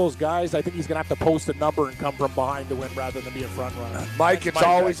just one of those guys. I think he's gonna have to post a number and come from behind to win rather than be a front runner. Mike, it's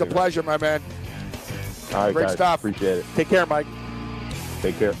always a pleasure, my man. All right, great guys, stuff. Appreciate it. Take care, Mike.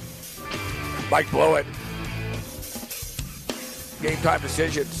 Take care. Mike Blewitt. Game time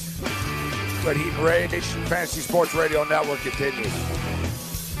decisions. But Heat and Rage, Fantasy Sports Radio Network continues.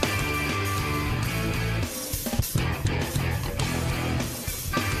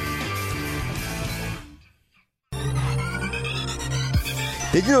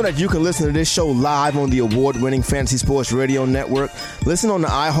 Did you know that you can listen to this show live on the award-winning Fantasy Sports Radio Network? Listen on the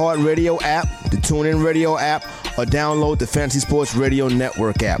iHeartRadio app, the TuneIn Radio app, or download the Fantasy Sports Radio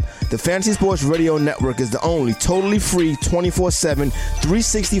Network app. The Fantasy Sports Radio Network is the only totally free 24/7,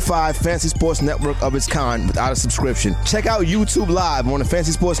 365 fantasy sports network of its kind without a subscription. Check out YouTube Live on the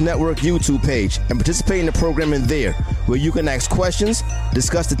Fantasy Sports Network YouTube page and participate in the programming there, where you can ask questions,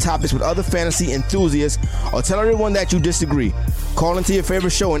 discuss the topics with other fantasy enthusiasts, or tell everyone that you disagree. Call into your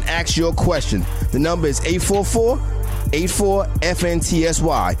favorite show and ask your question. The number is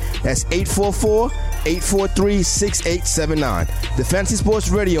 844-84-FNTSY. That's 844-843-6879. The Fantasy Sports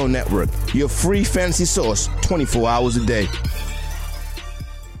Radio Network, your free fantasy source 24 hours a day.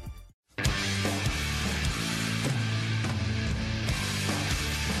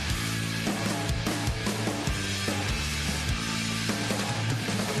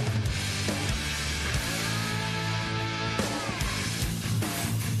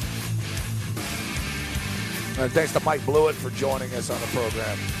 Thanks to Mike Blewitt for joining us on the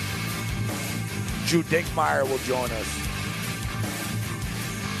program. Drew Dinkmeyer will join us.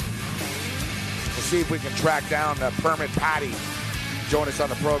 We'll see if we can track down Permit Patty. Join us on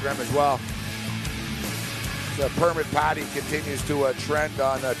the program as well. So Permit Patty continues to trend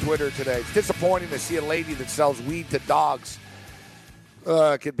on Twitter today. It's disappointing to see a lady that sells weed to dogs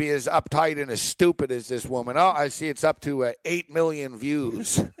could be as uptight and as stupid as this woman. Oh, I see it's up to 8 million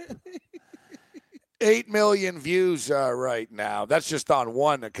views. 8 million views right now. That's just on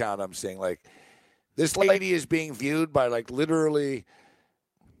one account I'm seeing. Like, this lady is being viewed by, like, literally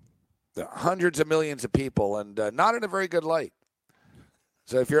hundreds of millions of people and not in a very good light.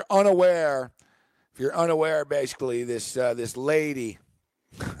 So if you're unaware, basically, this lady,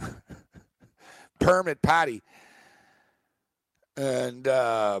 Permit Patty, and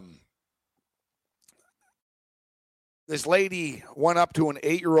this lady went up to an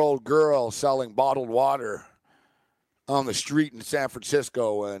 8-year-old girl selling bottled water on the street in San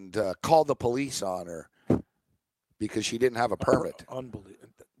Francisco and called the police on her because she didn't have a permit.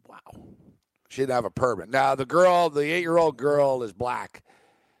 Unbelievable. Wow. She didn't have a permit. Now, the 8-year-old girl is black.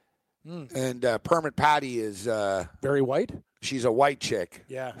 And Permit Patty is very white. She's a white chick.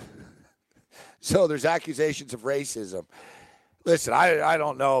 Yeah. So there's accusations of racism. Listen, I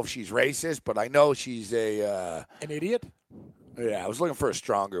don't know if she's racist, but I know she's an idiot. Yeah, I was looking for a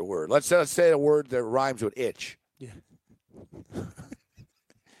stronger word. Let's say a word that rhymes with itch. Yeah.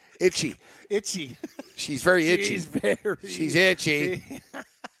 Itchy. Itchy. She's very itchy. She's itchy.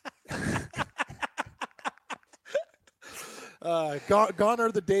 Gone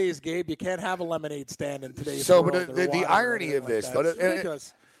are the days, Gabe. You can't have a lemonade stand in today's world. But the irony of this, though,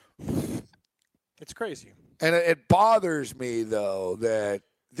 it's crazy. And it bothers me, though, that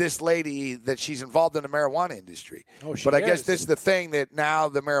this lady, that she's involved in the marijuana industry. But I guess this is the thing, that now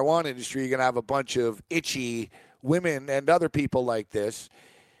the marijuana industry, you're going to have a bunch of itchy women and other people like this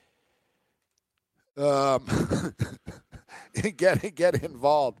get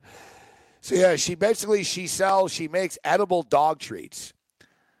involved. So, yeah, she makes edible dog treats.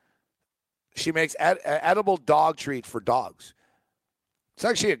 She makes edible dog treats for dogs. It's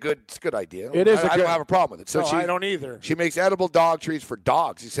actually a good idea. It is. I don't have a problem with it. So I don't either. She makes edible dog treats for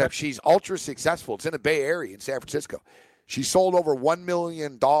dogs, except she's ultra successful. It's in the Bay Area in San Francisco. She sold over $1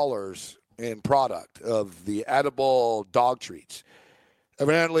 million in product of the edible dog treats.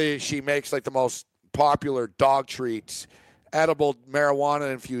 Evidently, she makes like the most popular dog treats, edible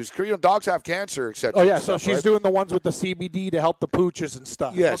marijuana infused. You know, dogs have cancer, etc. Oh yeah, so she's doing the ones with the CBD to help the pooches and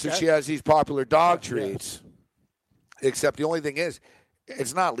stuff. Yeah, so she has these popular dog treats. Except the only thing is,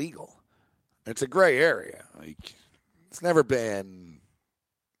 it's not legal. It's a gray area. Like, it's never been.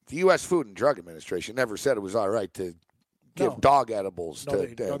 The U.S. Food and Drug Administration never said it was all right to give dog edibles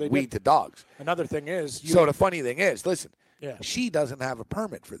weed to dogs. Another thing is, so the funny thing is, listen, she doesn't have a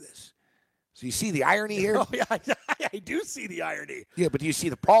permit for this. So you see the irony here? Oh yeah, I do see the irony. Yeah, but do you see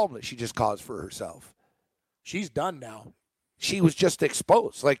the problem that she just caused for herself? She's done now. She was just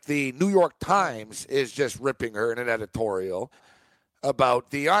exposed. Like the New York Times is just ripping her in an editorial about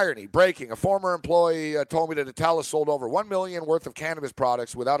the irony. Breaking. A former employee told me that Atella sold over $1 million worth of cannabis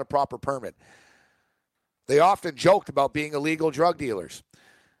products without a proper permit. They often joked about being illegal drug dealers.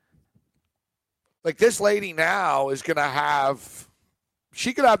 Like this lady now is going to have,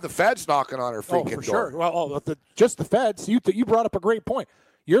 she could have the feds knocking on her freaking door. Sure. Well, just the feds. You brought up a great point.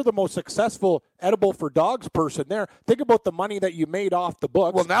 You're the most successful edible for dogs person there. Think about the money that you made off the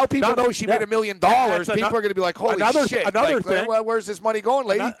books. Well, now people know she made $1 million. People are going to be like, holy shit. Another thing. Where's this money going,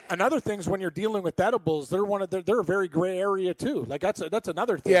 lady? Another thing is when you're dealing with edibles, they're a very gray area too. Like that's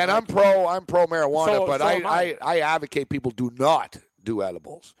another thing. Yeah, and I'm pro marijuana, but I advocate people do not do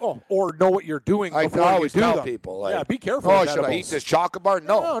edibles. Oh, or know what you're doing I before always you do tell them. people. Like, be careful. Oh, with should edibles. I eat this chocolate bar?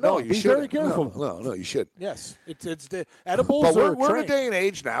 No, you should. Be very careful. No, you should. Yes, it's the edibles. But we're in a day and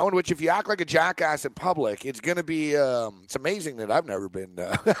age now in which if you act like a jackass in public, it's going to be. It's amazing that I've never been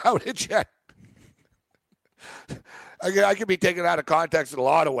outed yet. I could be taken out of context in a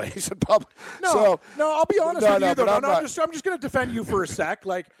lot of ways in public. No, I'll be honest with you. Though. I'm just going to defend you for a sec.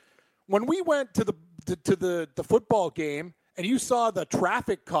 Like when we went to the football game and you saw the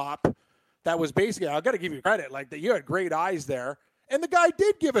traffic cop. That was basically, I've got to give you credit, like that you had great eyes there. And the guy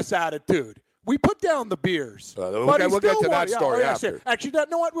did give us attitude. We put down the beers. We'll get to that story after. Actually,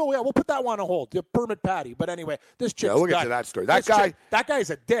 no, what? We'll put that one on hold. The permit patty. But anyway, this chick's we'll get to that story. That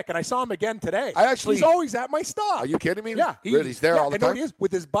guy's a dick, and I saw him again today. He's always at my stop. Are you kidding me? Yeah. He's there all the time? And he is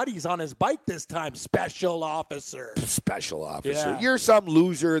with his buddies on his bike this time. Special officer. Yeah. You're some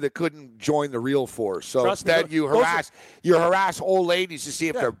loser that couldn't join the real force. So instead you harass old ladies to see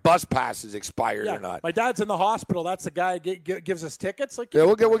if their bus pass is expired or not. My dad's in the hospital. That's the guy gives us tickets. Like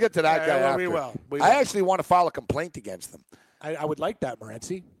we'll get to that guy after. We will. I actually want to file a complaint against them. I would like that,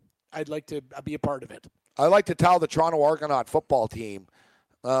 Morency. I'd like to be a part of it. I'd like to tell the Toronto Argonaut football team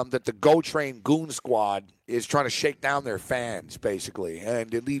that the Go Train Goon Squad is trying to shake down their fans, basically,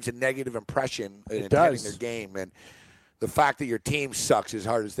 and it leaves a negative impression in attending their game. And the fact that your team sucks as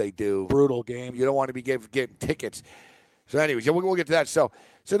hard as they do. Brutal game. You don't want to be getting tickets. So anyways, we'll get to that. So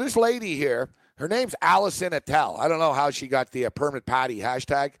this lady here, her name's Allison Attell. I don't know how she got the permit patty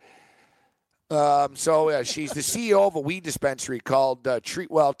hashtag. She's the CEO of a weed dispensary called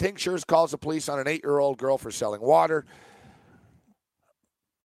Treatwell Tinctures, calls the police on an 8-year-old girl for selling water.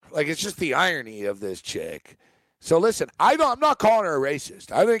 Like, it's just the irony of this chick. So listen, I'm not calling her a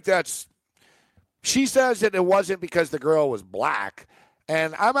racist. I think she says that it wasn't because the girl was black.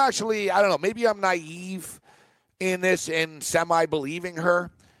 And I'm actually, I don't know, maybe I'm naive in this and semi-believing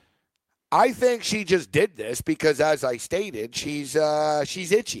her. I think she just did this because, as I stated, she's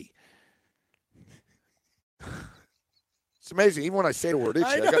itchy. It's amazing. Even when I say the word itchy,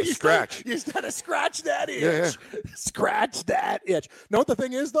 I got to scratch. You just got to scratch that itch. Yeah. Scratch that itch. Know what the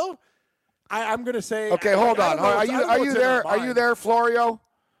thing is, though? I'm going to say. Okay, hold on. Are you there? Are you there, Florio?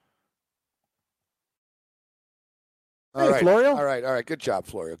 All right, Florio. All right. Good job,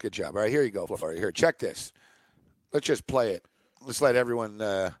 Florio. Good job. All right, here you go, Florio. Here, check this. Let's just play it. Let's let everyone.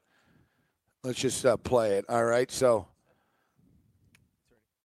 Let's just play it. All right. So.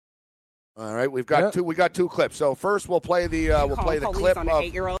 All right, we've got two. We got two clips. So first, we'll play the clip on of. An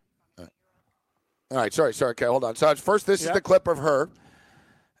 8-year-old. All right, sorry. Okay, hold on. So first, this is the clip of her,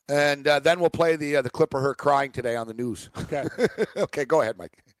 and then we'll play the clip of her crying today on the news. Okay. Okay, go ahead,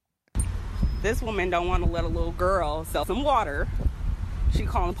 Mike. This woman don't want to let a little girl sell some water. She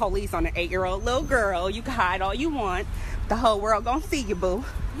calling police on an 8-year-old little girl. You can hide all you want. The whole world gonna see you, boo.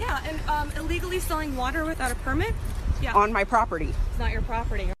 Yeah, and illegally selling water without a permit? Yeah. On my property. It's not your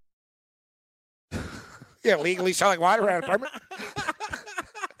property. Yeah, legally selling water around apartment.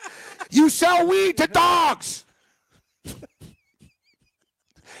 You sell weed to dogs.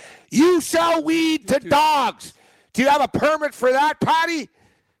 You sell weed to dogs. Do you have a permit for that, Patty?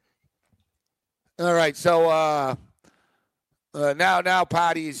 All right, so now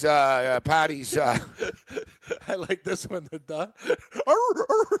Patty's. I like this one. The dog.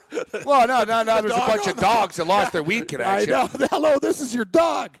 Well, no. There's a bunch of dogs that lost their weed connection. I know. Hello, this is your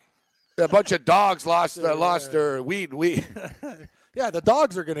dog. A bunch of dogs lost their weed. Yeah, the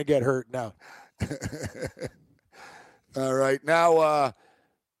dogs are going to get hurt now. All right, now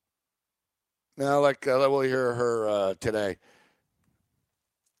we'll hear her today.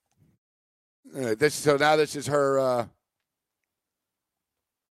 This is her.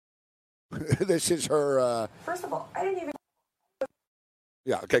 This is her. First of all, I didn't even.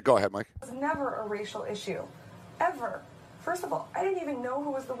 Yeah. Okay. Go ahead, Mike. It was never a racial issue, ever. First of all, I didn't even know who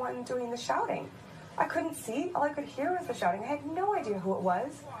was the one doing the shouting. I couldn't see. All I could hear was the shouting. I had no idea who it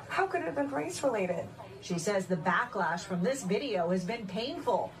was. How could it have been race-related? She says the backlash from this video has been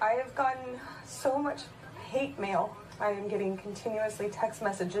painful. I have gotten so much hate mail. I am getting continuously text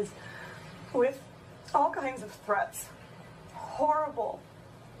messages with all kinds of threats. Horrible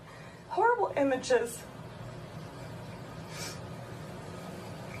images.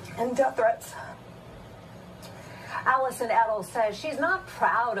 And death threats. Allison Edel says she's not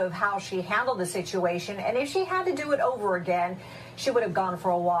proud of how she handled the situation, and if she had to do it over again, she would have gone for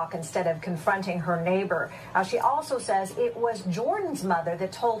a walk instead of confronting her neighbor. She also says it was Jordan's mother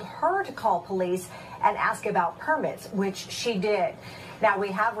that told her to call police and ask about permits, which she did. Now, we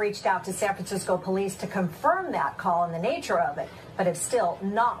have reached out to San Francisco police to confirm that call and the nature of it, but have still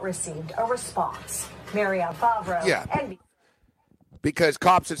not received a response. Marianne Favreau. Yeah. Because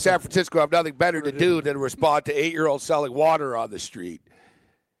cops in San Francisco have nothing better to do than respond to 8-year-olds selling water on the street.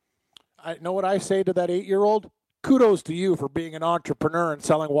 I know what I say to that 8-year-old? Kudos to you for being an entrepreneur and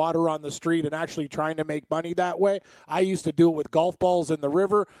selling water on the street and actually trying to make money that way. I used to do it with golf balls in the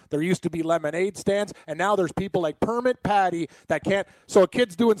river. There used to be lemonade stands, and now there's people like Permit Patty that can't. So a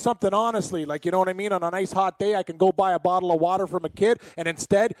kid's doing something honestly, like, you know what I mean? On a nice hot day, I can go buy a bottle of water from a kid, and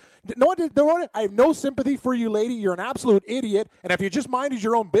instead, I have no sympathy for you, lady. You're an absolute idiot, and if you just minded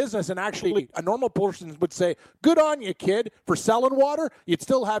your own business and actually a normal person would say, good on you, kid, for selling water, you'd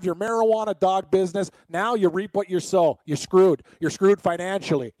still have your marijuana dog business. Now you reap what you sow. You're screwed. You're screwed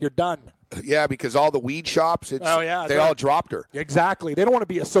financially. You're done. Yeah, because all the weed shops, they all dropped her. Exactly. They don't want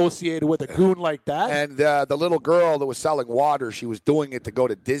to be associated with a goon like that. And the little girl that was selling water, she was doing it to go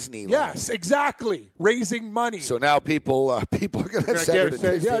to Disneyland. Yes, exactly. Raising money. So now people are going to send her to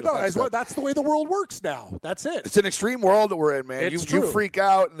Disney. Yeah, no, that's the way the world works now. That's it. It's an extreme world that we're in, man. You freak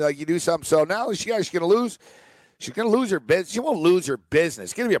out and you do something. So now she's going to lose. She's going to lose her business. She won't lose her business.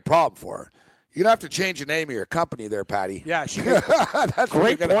 It's going to be a problem for her. You're going to have to change the name of your company there, Patty. Yeah, that's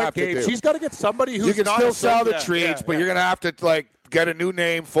great what point, Gabe. She's got to get somebody who's you can still sell the treats, but you're going to have to get a new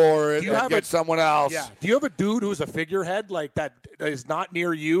name for it and get someone else. Yeah. Do you have a dude who's a figurehead like that is not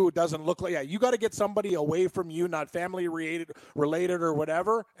near you? It doesn't look like. Yeah, you got to get somebody away from you, not family related or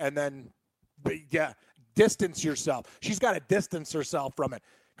whatever, and then distance yourself. She's got to distance herself from it.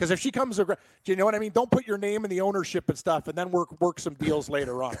 Because if she comes, do you know what I mean? Don't put your name in the ownership and stuff and then work some deals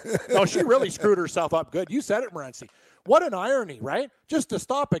later on. No, she really screwed herself up good. You said it, Morency. What an irony, right? Just to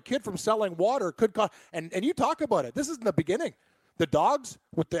stop a kid from selling water could cost. And you talk about it. This is in the beginning. The dogs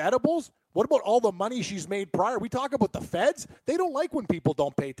with the edibles. What about all the money she's made prior? We talk about the feds. They don't like when people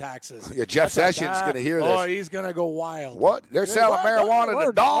don't pay taxes. Yeah, Jeff Sessions is going to hear this. Oh, he's going to go wild. What? They're selling marijuana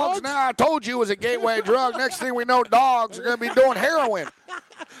to dogs? Now, I told you it was a gateway drug. Next thing we know, dogs are going to be doing heroin.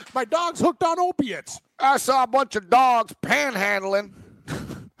 My dog's hooked on opiates. I saw a bunch of dogs panhandling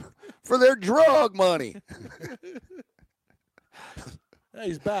for their drug money. Hey,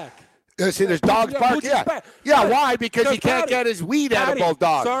 he's back. See, there's dogs barking. Yeah, why? Because he can't get his weed edible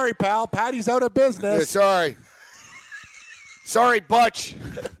dog. Sorry, pal. Patty's out of business. Sorry. Sorry, Butch.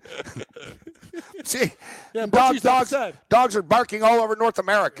 See, dogs are barking all over North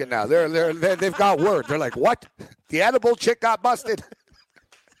America now. They've got word. They're like, what? The edible chick got busted?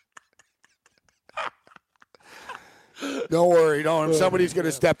 Don't worry. Somebody's going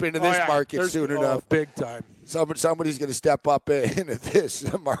to step into this market soon enough. Big time. Somebody's going to step up into this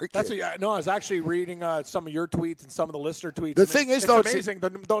market. I was actually reading some of your tweets and some of the listener tweets. The thing is, though, it's amazing.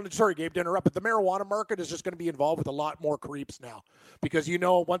 Sorry, Gabe, to interrupt, but the marijuana market is just going to be involved with a lot more creeps now because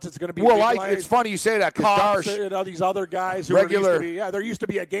once it's going to be legalized, it's funny you say that because these other guys who they're used to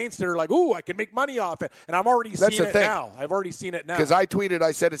be against it are like, ooh, I can make money off it, and I'm already seeing it now. I've already seen it now because I tweeted.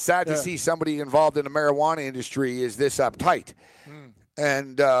 I said it's sad to see somebody involved in the marijuana industry is this uptight,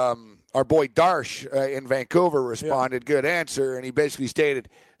 and. Our boy Darsh in Vancouver responded, good answer, and he basically stated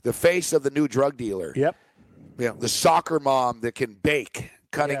the face of the new drug dealer. Yep. The soccer mom that can bake,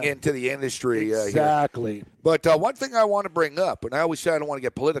 cutting into the industry. Exactly. Here. But one thing I want to bring up, and I always say I don't want to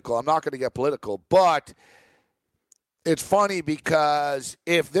get political. I'm not going to get political, but it's funny because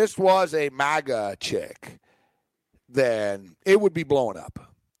if this was a MAGA chick, then it would be blowing up.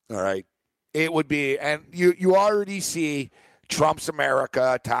 All right? It would be, and you already see Trump's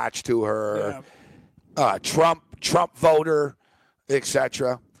America attached to her, Trump voter,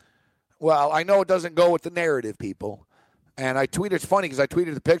 etc. Well, I know it doesn't go with the narrative, people. And I tweeted, it's funny because I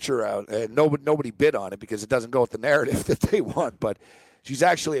tweeted the picture out, and nobody bid on it because it doesn't go with the narrative that they want. But she's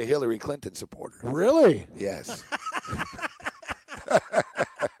actually a Hillary Clinton supporter. Really? Yes.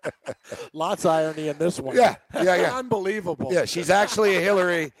 Lots of irony in this one. Yeah. Unbelievable. Yeah, she's actually a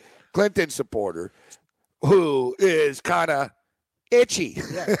Hillary Clinton supporter who is kind of itchy.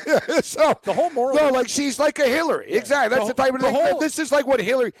 Yeah. So the whole moral. No, like she's like a Hillary. Yeah. Exactly. That's the type of thing. This is like what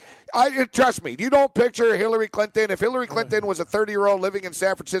Hillary. Trust me. You don't picture Hillary Clinton. If Hillary Clinton was a 30-year-old living in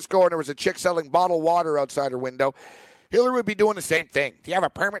San Francisco and there was a chick selling bottled water outside her window, Hillary would be doing the same thing. Do you have a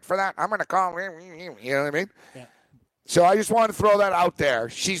permit for that? I'm going to call. You know what I mean? Yeah. So I just wanted to throw that out there.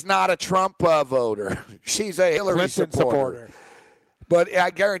 She's not a Trump voter. She's a Hillary Clinton supporter. But I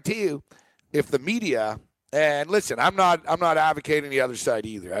guarantee you, if the media. And listen, I'm not advocating the other side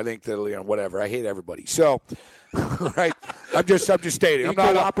either. I think that whatever. I hate everybody. So, right? I'm just stating. I'm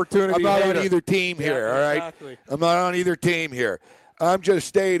not on either team here. All right. Exactly. I'm not on either team here. I'm just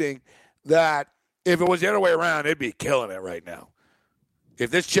stating that if it was the other way around, it'd be killing it right now.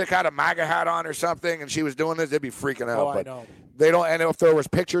 If this chick had a MAGA hat on or something and she was doing this, they'd be freaking out. Oh, I know. They don't. And if there was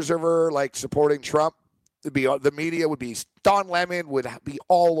pictures of her like supporting Trump. The media would be Don Lemon would be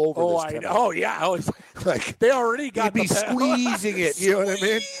all over this. I know. Oh yeah, like they already got. He'd be squeezing it. You know what I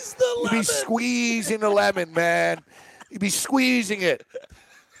mean? He'd be squeezing the lemon, man. He'd be squeezing it.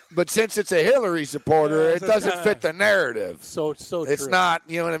 But since it's a Hillary supporter, it doesn't fit the narrative. So it's true. not.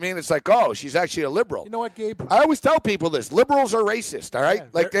 You know what I mean? It's like, oh, she's actually a liberal. You know what, Gabe? I always tell people this: liberals are racist. All right,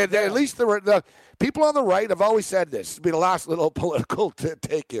 at least the people on the right have always said this. It'll be the last little political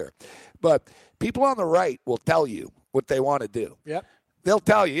take here, but. People on the right will tell you what they want to do. Yep. They'll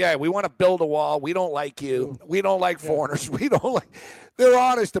tell you, we want to build a wall. We don't like you. We don't like foreigners. We don't like. They're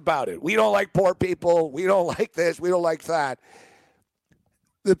honest about it. We don't like poor people. We don't like this. We don't like that.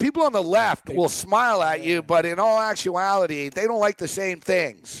 The people on the left will smile at you, but in all actuality, they don't like the same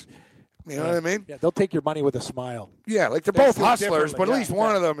things. You know what I mean? Yeah, they'll take your money with a smile. Yeah, like they're both hustlers, but at least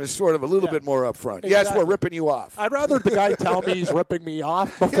one of them is sort of a little bit more upfront. Exactly. Yes, we're ripping you off. I'd rather the guy tell me he's ripping me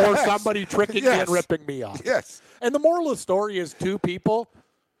off before somebody tricking me and ripping me off. Yes. And the moral of the story is two people.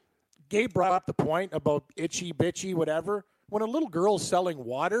 Gabe brought up the point about itchy, bitchy, whatever. When a little girl's selling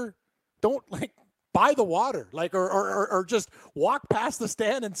water, don't buy the water, or just walk past the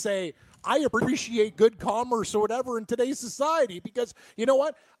stand and say, I appreciate good commerce or whatever in today's society because you know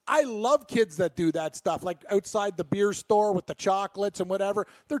what? I love kids that do that stuff, like outside the beer store with the chocolates and whatever.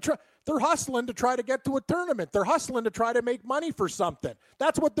 They're hustling to try to get to a tournament. They're hustling to try to make money for something.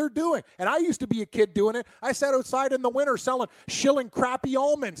 That's what they're doing. And I used to be a kid doing it. I sat outside in the winter shilling crappy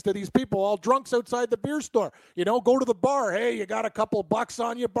almonds to these people, all drunks outside the beer store. Go to the bar. Hey, you got a couple bucks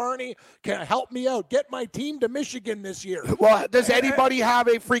on you, Barney? Can you help me out? Get my team to Michigan this year. Well, does anybody have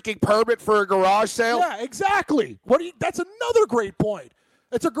a freaking permit for a garage sale? Yeah, exactly. That's another great point.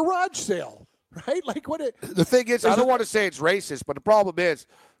 It's a garage sale, right? The thing is, I don't want to say it's racist, but the problem is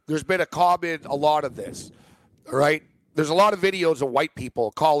there's been a lot of this, all right? There's a lot of videos of white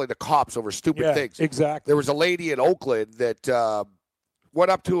people calling the cops over stupid things. Exactly. There was a lady in Oakland that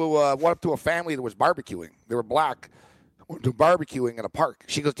went up to a family that was barbecuing. They were black, barbecuing in a park.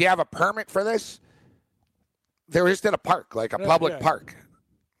 She goes, "Do you have a permit for this?" They were just in a park, like a public park.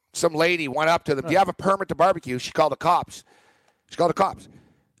 some lady went up to them. Do you have a permit to barbecue? She called the cops.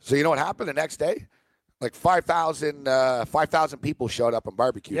 So you know what happened the next day? Like 5,000 people showed up and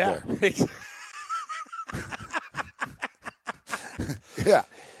barbecued there. Yeah.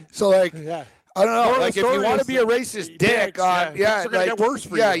 So, like, I don't know. Like, if you want to be a racist dick, things are gonna get worse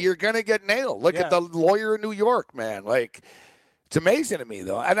for you. Yeah, you're going to get nailed. Look at the lawyer in New York, man. Like, it's amazing to me,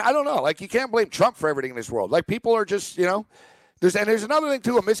 though. And I don't know. Like, you can't blame Trump for everything in this world. Like, people are just, you know. There's another thing,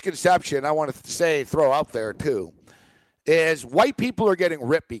 too, a misconception I want to throw out there, too, is white people are getting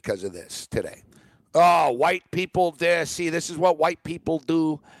ripped because of this today. Oh, white people this. See, this is what white people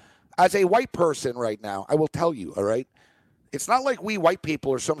do. As a white person right now, I will tell you, all right, it's not like we white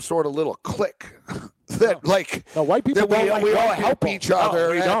people are some sort of little clique that, white people we all help each other.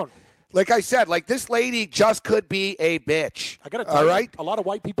 No, we don't. Like I said, like this lady just could be a bitch. I got to tell you, a lot of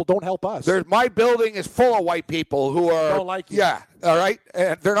white people don't help us. My building is full of white people who don't like you. Yeah, all right?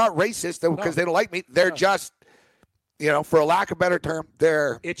 And they're not racist because they don't like me. They're just, you know, for a lack of a better term,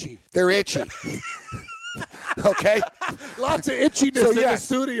 they're itchy. They're itchy. Okay? Lots of itchiness in the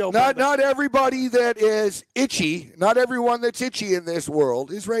studio. Not everybody that is itchy, not everyone that's itchy in this world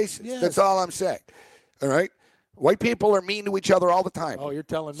is racist. Yes. That's all I'm saying. All right? White people are mean to each other all the time. Oh, you're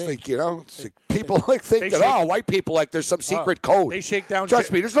telling me. It's like, you know, people think that, white people, like there's some secret code. They shake down.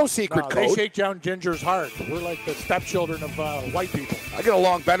 Trust me, there's no secret code. They shake down Ginger's heart. We're like the stepchildren of white people. I get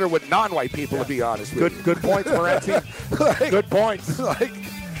along better with non-white people, to be honest with you. Good points, Morency. Good points. Like,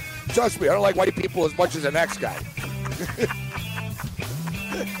 trust me, I don't like white people as much as the next guy.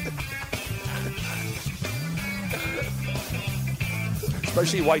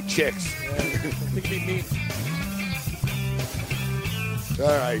 Especially white chicks. Yeah, I think it'd be mean. All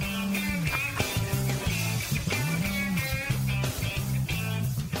right.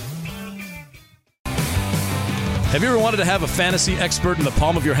 Have you ever wanted to have a fantasy expert in the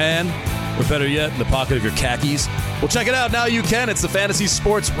palm of your hand? Or better yet, in the pocket of your khakis? Well, check it out. Now you can. It's the Fantasy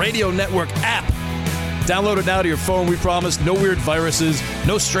Sports Radio Network app. Download it now to your phone. We promise no weird viruses,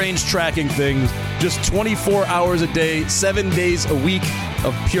 no strange tracking things. Just 24 hours a day, 7 days a week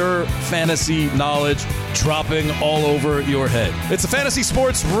of pure fantasy knowledge dropping all over your head. It's the Fantasy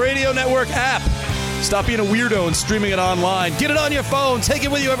Sports Radio Network app. Stop being a weirdo and streaming it online. Get it on your phone. Take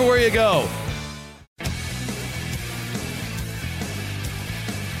it with you everywhere you go.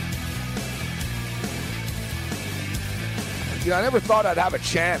 You know, I never thought I'd have a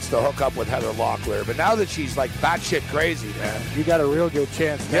chance to hook up with Heather Locklear, but now that she's like batshit crazy, man. You got a real good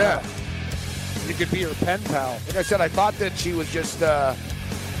chance now. Yeah. You could be her pen pal. Like I said, I thought that she was just, I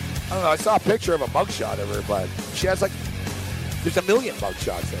don't know, I saw a picture of a mugshot of her, but she has like, there's a million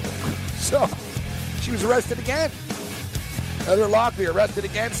mugshots of her. So, she was arrested again. Heather Locklear arrested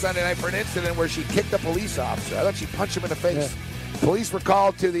again Sunday night for an incident where she kicked a police officer. I thought she punched him in the face. Yeah. Police were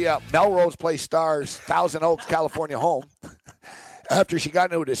called to the Melrose Place Stars, Thousand Oaks, California home after she got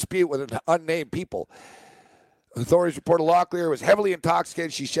into a dispute with unnamed people. Authorities reported Locklear was heavily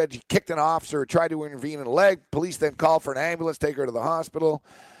intoxicated. She said she kicked an officer, tried to intervene in the leg. Police then called for an ambulance, take her to the hospital.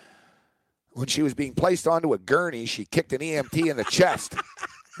 When she was being placed onto a gurney, she kicked an EMT in the chest.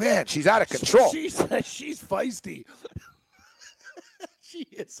 Man, she's out of control. She's feisty. She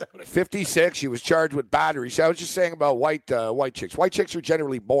is out of 56. She was charged with battery. So I was just saying about white chicks. White chicks are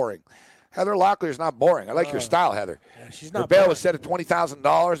generally boring. Heather Locklear is not boring. I like your style, Heather. Yeah, she's not. Her bail was set at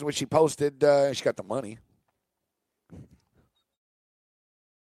 $20,000, which she posted. She got the money.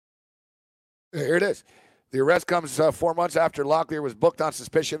 Here it is. The arrest comes 4 months after Locklear was booked on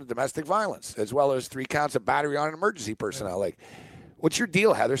suspicion of domestic violence, as well as 3 counts of battery on emergency personnel. Like, what's your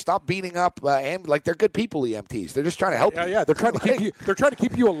deal, Heather? Stop beating up like they're good people, EMTs. They're just trying to help you. Yeah, they're trying to keep you. They're trying to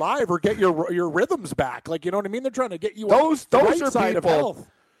keep you alive or get your rhythms back. Like, you know what I mean? They're trying to get you those on the are right side of people health.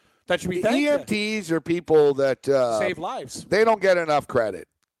 That should be thanked. EMTs are people that save lives. They don't get enough credit.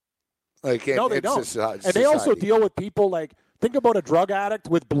 Like, no, they don't. Society. And they also deal with people like. Think about a drug addict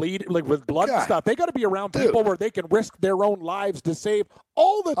with with blood and stuff. They got to be around people where they can risk their own lives to save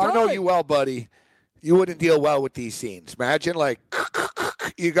all the time. I know you well, buddy. You wouldn't deal well with these scenes. Imagine, like,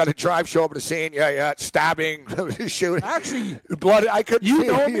 you got to drive, show up at the scene, stabbing, shooting. Actually, blood. I couldn't. You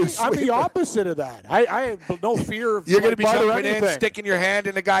know me. I'm the opposite of that. I have no fear of. You're going to be jumping in, sticking your hand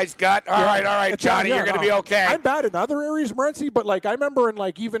in the guy's gut. All right, Johnny, you're going to be okay. I'm bad in other areas, Morency, but like I remember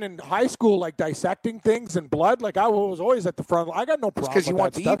even in high school, like dissecting things and blood. Like I was always at the front. I got no problem. Because you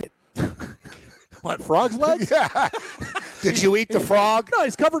want to eat it. What, frog's legs? Yeah. Did you eat the frog? No,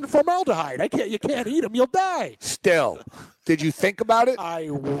 he's covered in formaldehyde. You can't eat him. You'll die. Still. Did you think about it? I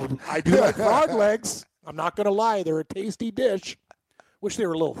do like frog legs. I'm not going to lie. They're a tasty dish. Wish they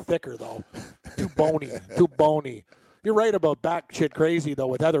were a little thicker, though. Too bony. You're right about back shit crazy, though,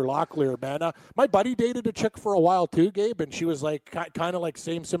 with Heather Locklear, man. My buddy dated a chick for a while, too, Gabe, and she was, like, kind of like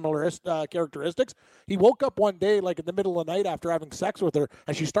similar characteristics. He woke up one day, like, in the middle of the night after having sex with her,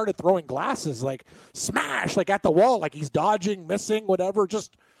 and she started throwing glasses, like, smash, like, at the wall, like he's dodging, missing, whatever,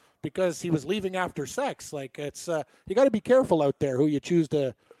 just because he was leaving after sex. Like, it's you got to be careful out there who you choose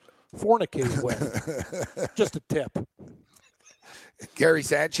to fornicate with. Just a tip. Gary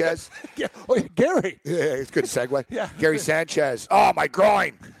Sanchez. Yeah. Oh, Gary. Yeah, it's a good segue. Yeah. Gary Sanchez. Oh, my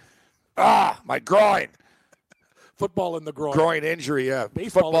groin. My groin. Football in the groin. Groin injury, yeah.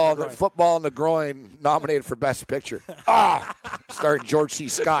 Baseball Football in the groin, nominated for Best Picture. Starring George C.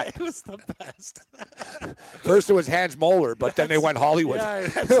 Scott. It was the best. First it was Hans Moeller, but then they went Hollywood. Yeah,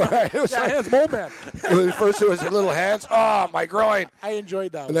 Hans Moeller. First it was Little Hans. Oh, my groin. I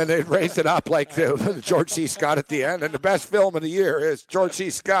enjoyed that. And then they raised it up like the George C. Scott at the end. And the best film of the year is George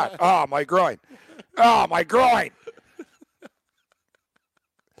C. Scott. Oh, my groin. Oh, my groin.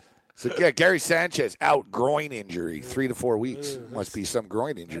 So, yeah, Gary Sanchez out, groin injury, 3 to 4 weeks. Must be some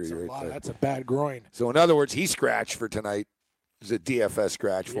groin injury right there. That's a bad groin. So, in other words, he scratched for tonight. It's a DFS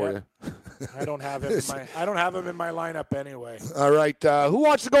scratch for you. I don't have him. I don't have him in my lineup anyway. All right. Who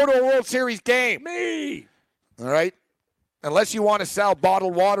wants to go to a World Series game? Me. All right. Unless you want to sell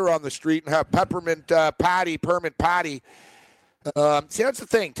bottled water on the street and have peppermint patty. See, that's the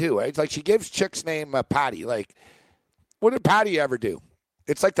thing, too. Right? It's like she gives chick's name Patty. Like, what did Patty ever do?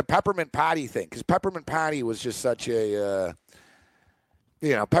 It's like the peppermint patty thing, because peppermint patty was just such a,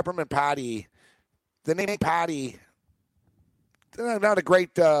 peppermint patty. The name Patty, not a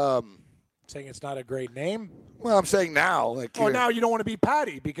great. Saying it's not a great name. Well, I'm saying now, like. Now you don't want to be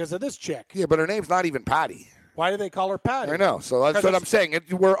Patty because of this chick. Yeah, but her name's not even Patty. Why do they call her Patty? I know. So that's what I'm saying.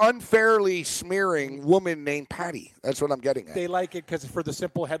 We're unfairly smearing woman named Patty. That's what I'm getting at. They like it because for the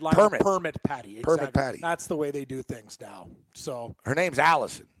simple headline, Permit Patty. Exactly. Permit Patty. That's the way they do things now. So her name's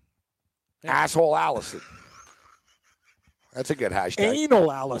Allison. Yeah. Asshole Allison. That's a good hashtag. Anal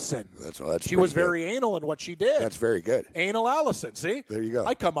Allison. That's she was good. very anal in what she did. That's very good. Anal Allison. See? There you go.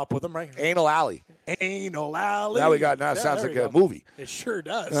 I come up with them right. Anal Alley. Anal Alley. Now it sounds like a movie. It sure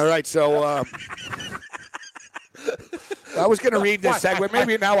does. All right, so I was going to read this segment.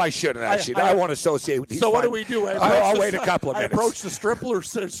 Maybe now I shouldn't, actually. I won't associate with these. So what do we do? I'll wait a couple of minutes. I approach the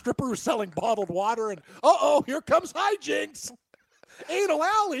stripper who's selling bottled water, and, here comes hijinks. Anal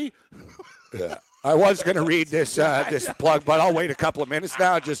Alley. Yeah. I was going to read this plug, but I'll wait a couple of minutes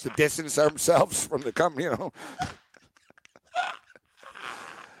now just to distance ourselves from the company,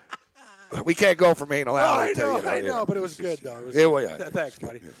 We can't go from Anal Alley. I know, but it was good, though. Thanks,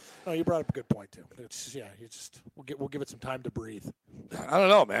 buddy. No, you brought up a good point, too. We'll give it some time to breathe. I don't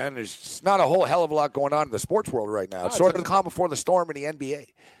know, man. There's not a whole hell of a lot going on in the sports world right now. It's sort of the calm before the storm in the NBA.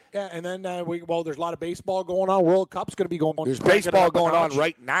 Yeah, and then there's a lot of baseball going on. World Cup's going to be going on. There's baseball going on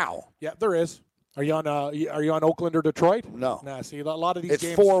right now. Yeah, there is. Are you on Oakland or Detroit? No. Nah, see, a lot of these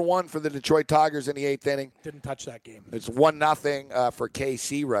games. It's 4-1 for the Detroit Tigers in the 8th inning. Didn't touch that game. It's 1-0 for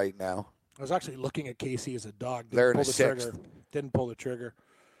KC right now. I was actually looking at KC as a dog. They're in the 6th. Didn't pull the trigger.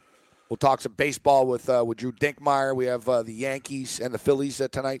 We'll talk some baseball with Drew Dinkmeyer. We have the Yankees and the Phillies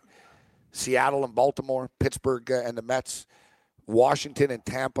tonight. Seattle and Baltimore. Pittsburgh and the Mets. Washington and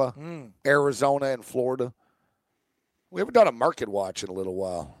Tampa. Arizona and Florida. We haven't done a market watch in a little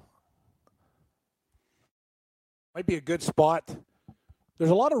while. Might be a good spot.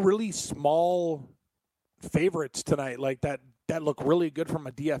 There's a lot of really small favorites tonight, like that look really good from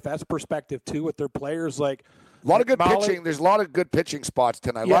a DFS perspective too, with their players. Like a lot of good pitching. There's a lot of good pitching spots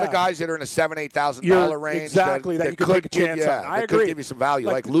tonight. A lot of guys that are in the $7,000-$8,000 range. Exactly, that you could take a chance on. I agree. Could give you some value,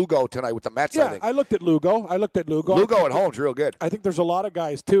 like Lugo tonight with the Mets. Yeah, I think. I looked at Lugo. Lugo at home's real good. I think there's a lot of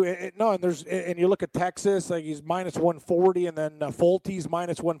guys too. And you look at Texas, like he's -140, and then Folty's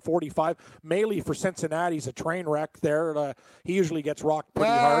 -145. Maley for Cincinnati's a train wreck there. He usually gets rocked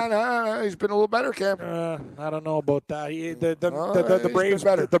pretty hard. No, he's been a little better, Cam. I don't know about that.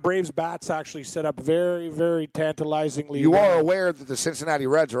 The Braves bats actually set up very, very tantalizingly. You are aware that the Cincinnati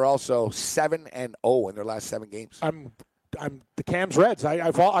Reds are also 7-0 in their last 7 games. I'm the Cam's Reds. I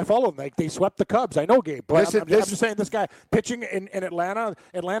follow them. They swept the Cubs. I know, Gabe. But I'm just saying, this guy pitching in Atlanta.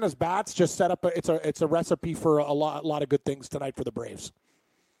 Atlanta's bats just set up. It's a recipe for a lot of good things tonight for the Braves.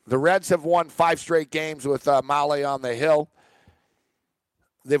 The Reds have won 5 straight games with Mahle on the hill.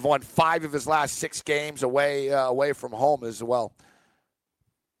 They've won 5 of his last 6 games away from home as well.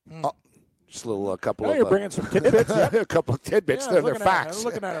 Just a couple of. You're bringing some tidbits. Yep. A couple of tidbits. Yeah, they're facts. I'm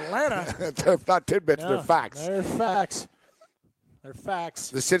looking at Atlanta. They're not tidbits. They're facts. They're facts. They're facts.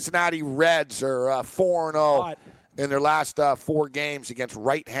 The Cincinnati Reds are 4-0 in their last 4 games against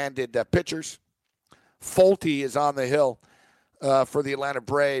right-handed pitchers. Fulte is on the hill for the Atlanta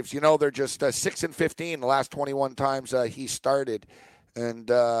Braves. You know, they're just 6-15 the last 21 times he started. And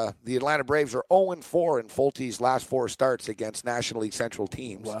the Atlanta Braves are 0-4 in Fulte's last 4 starts against National League Central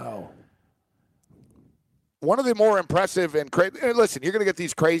teams. Wow. One of the more impressive and crazy. Listen, you're going to get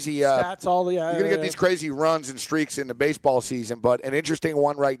these crazy stats. You're going to get these crazy runs and streaks in the baseball season. But an interesting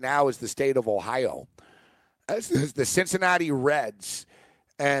one right now is the state of Ohio. The Cincinnati Reds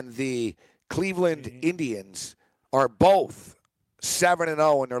and the Cleveland Indians are both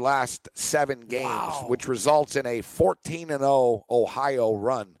 7-0 in their last 7 games, which results in a 14-0 Ohio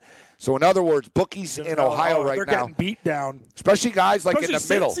run. So, in other words, bookies in Ohio right now. They're getting beat down. Especially guys like in the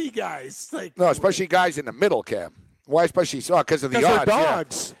middle. Cincy guys. No, especially guys in the middle, Cam. Why especially? Because of the odds.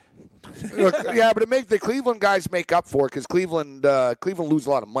 Dogs. Yeah. Look, yeah, but the Cleveland guys make up for it because Cleveland lose a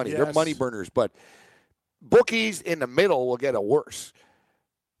lot of money. Yes. They're money burners. But bookies in the middle will get it worse.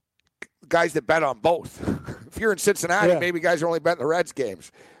 Guys that bet on both. If you're in Cincinnati, maybe guys are only betting the Reds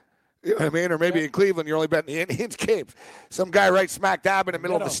games. You know what I mean? Or maybe in Cleveland, you're only betting the Indians games. Some guy right smack dab in the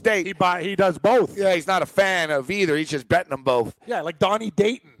middle of the state. He does both. Yeah, he's not a fan of either. He's just betting them both. Yeah, like Donnie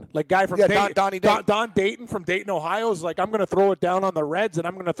Dayton. Like guy from Dayton. Dayton. Don Dayton from Dayton, Ohio is like, I'm going to throw it down on the Reds and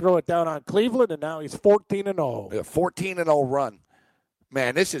I'm going to throw it down on Cleveland, and now he's 14-0. Yeah, 14-0 run.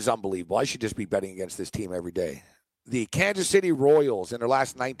 Man, this is unbelievable. I should just be betting against this team every day. The Kansas City Royals in their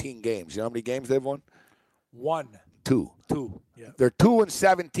last 19 games. You know how many games they've won? 1. 2. Yeah. They're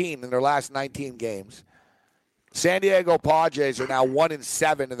 2-17 in their last 19 games. San Diego Padres are now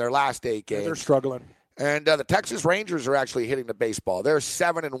 1-7 in their last 8 games. Yeah, they're struggling. And the Texas Rangers are actually hitting the baseball. They're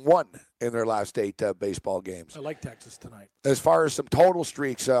 7-1 in their last 8 baseball games. I like Texas tonight. As far as some total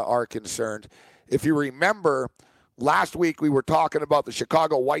streaks are concerned, if you remember, last week we were talking about the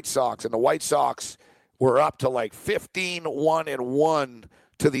Chicago White Sox, and the White Sox were up to like 15-1-1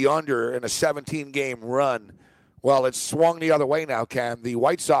 to the under in a 17-game run. Well, it's swung the other way now, Cam. The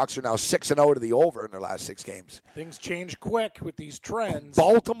White Sox are now 6-0 to the over in their last 6 games. Things change quick with these trends.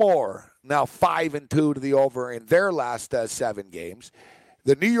 Baltimore now 5-2 to the over in their last 7 games.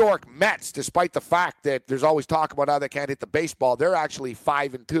 The New York Mets, despite the fact that there's always talk about how they can't hit the baseball, they're actually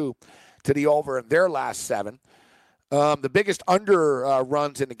 5-2 to the over in their last 7. The biggest under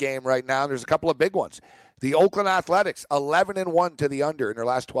runs in the game right now, there's a couple of big ones. The Oakland Athletics, 11-1 to the under in their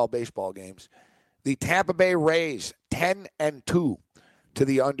last 12 baseball games. The Tampa Bay Rays, 10-2 to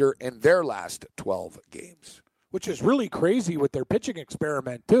the under in their last 12 games. Which is really crazy with their pitching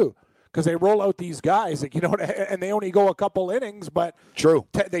experiment, too, because they roll out these guys, and they only go a couple innings, but true,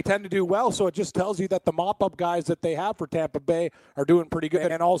 they tend to do well. So it just tells you that the mop-up guys that they have for Tampa Bay are doing pretty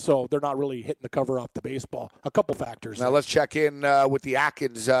good, and also they're not really hitting the cover off the baseball. A couple factors. Now let's check in with the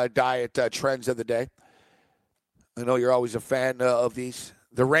Atkins diet trends of the day. I know you're always a fan of these.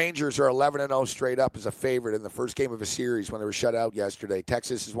 The Rangers are 11-0 straight up as a favorite in the first game of a series when they were shut out yesterday.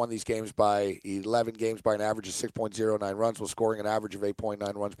 Texas has won these games by 11 games by an average of 6.09 runs while scoring an average of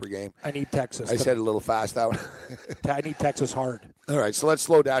 8.9 runs per game. I need Texas. I said it a little fast that one. I need Texas hard. All right, so let's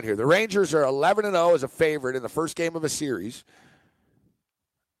slow down here. The Rangers are 11-0 as a favorite in the first game of a series.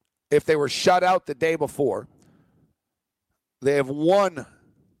 If they were shut out the day before, they have won.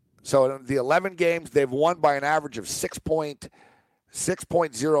 So in the 11 games, they've won by an average of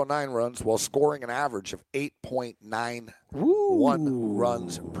 6.09 runs while scoring an average of 8.91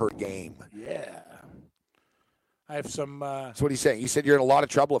 runs per game. Yeah. I have some. So what are you saying? You said you're in a lot of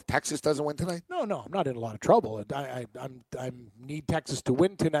trouble if Texas doesn't win tonight? No, I'm not in a lot of trouble. I need Texas to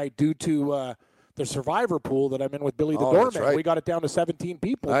win tonight due to the survivor pool that I'm in with Billy the Doorman. Right. We got it down to 17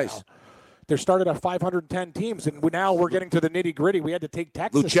 people nice. now. They're started at 510 teams, and now we're getting to the nitty-gritty. We had to take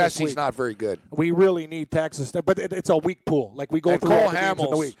Texas Lucchesi's not very good. We really need Texas, but it's a weak pool. Like we go through all the games in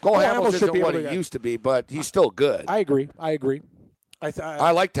the week. Cole Hamels isn't what he used to be, but he's still good. I agree. I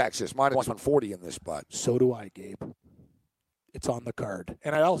like Texas. Minus 140 in this spot. So do I, Gabe. It's on the card.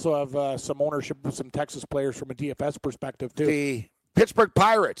 And I also have some ownership of some Texas players from a DFS perspective, too. The Pittsburgh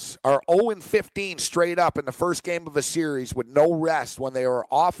Pirates are 0-15 straight up in the first game of a series with no rest when they are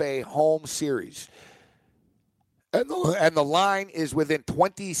off a home series. And the line is within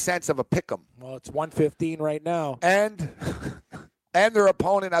 20 cents of a pick 'em. Well, it's 115 right now. And their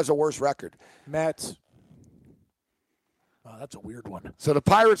opponent has a worse record. Mets. Oh, that's a weird one. So the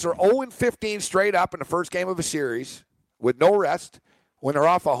Pirates are 0-15 straight up in the first game of a series with no rest when they're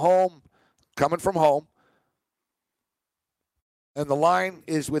off a home, coming from home. And the line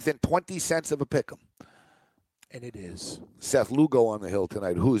is within 20 cents of a pick 'em. And it is. Seth Lugo on the hill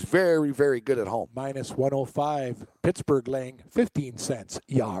tonight, who is very, very good at home. Minus 105. Pittsburgh laying 15 cents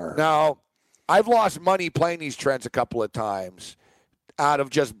yard. Now, I've lost money playing these trends a couple of times. out of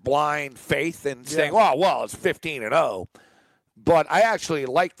just blind faith and saying, oh, well, it's 15-0. But I actually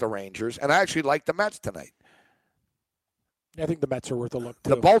like the Rangers, and I actually like the Mets tonight. I think the Mets are worth a look, too.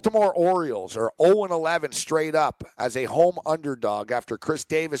 The Baltimore Orioles are 0-11 straight up as a home underdog after Chris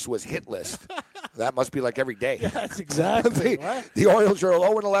Davis was hit list. That must be like every day. Yeah, that's exactly. The Orioles are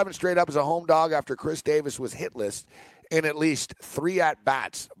 0-11 straight up as a home dog after Chris Davis was hit list in at least 3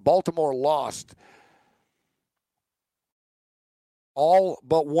 at-bats. Baltimore lost all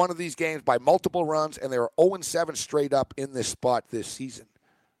but one of these games by multiple runs, and they were 0-7 straight up in this spot this season.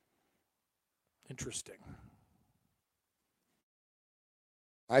 Interesting.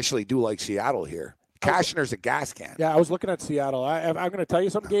 I actually do like Seattle here. Cashner's a gas can. Yeah, I was looking at Seattle. I'm going to tell you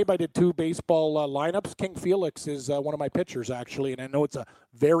something, Gabe. I did 2 baseball lineups. King Felix is one of my pitchers, actually, and I know it's a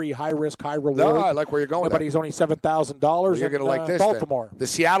very high-risk, high-reward. No, I like where you're going. But he's only $7,000. Well, you're going to like this. Baltimore. Then. The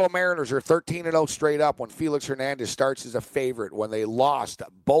Seattle Mariners are 13-0 straight up when Felix Hernandez starts as a favorite when they lost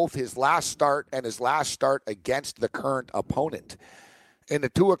both his last start and his last start against the current opponent. In the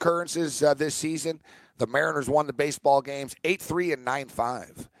 2 occurrences this season, the Mariners won the baseball games 8-3 and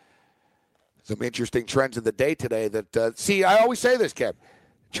 9-5. Some interesting trends of the day today. That see, I always say this, Kev.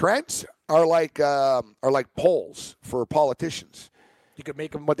 Trends are like polls for politicians. You can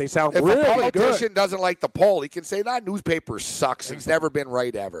make them what they sound if really a politician good. doesn't like the poll, he can say that newspaper sucks. It's never been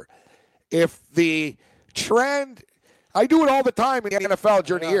right ever. If the trend, I do it all the time in the NFL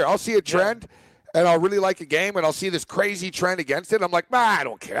during the year. I'll see a trend. And I'll really like a game, and I'll see this crazy trend against it. I'm like, I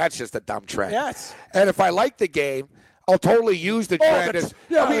don't care. That's just a dumb trend. Yes. And if I like the game, I'll totally use the trend. And it's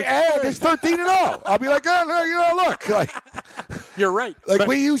 13-0. I'll be like, look. Like, you're right. Like,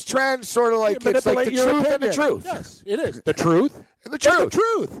 we use trends sort of like it's like the truth and the truth. Yes, it is. The truth. And the truth. And the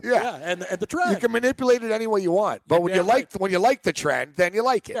truth. Yeah. And the trend. You can manipulate it any way you want. But when you like the trend, then you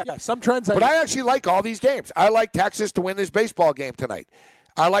like it. Yeah, some trends. But I actually like all these games. I like Texas to win this baseball game tonight.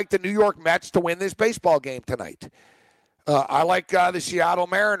 I like the New York Mets to win this baseball game tonight. I like the Seattle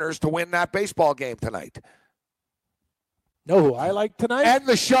Mariners to win that baseball game tonight. Know who I like tonight? End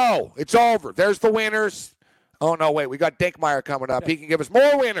the show. It's over. There's the winners. Oh, no, wait. We got Dinkmeyer coming up. He can give us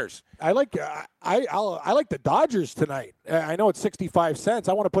more winners. I like I like the Dodgers tonight. I know it's 65 cents.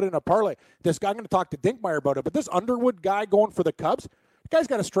 I want to put it in a parlay. I'm going to talk to Dinkmeyer about it. But this Underwood guy going for the Cubs, the guy's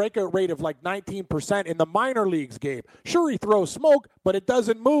got a strikeout rate of like 19% in the minor leagues, Gabe. Sure, he throws smoke, but it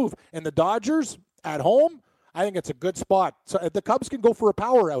doesn't move. And the Dodgers at home, I think it's a good spot. So the Cubs can go for a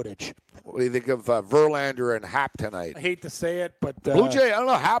power outage. What do you think of Verlander and Happ tonight? I hate to say it, but Blue Jay, I don't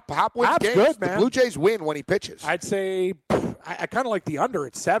know. Happ wins Happ's games. Good, man. The Blue Jays win when he pitches. I'd say I kind of like the under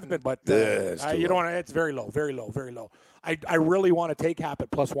at 7, but you don't want to. It's very low, very low, very low. I really want to take Happ at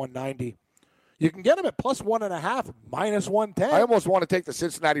plus 190. You can get him at plus 1.5, minus 110. I almost want to take the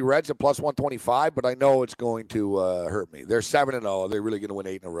Cincinnati Reds at plus 125, but I know it's going to hurt me. They're 7-0. Are they really going to win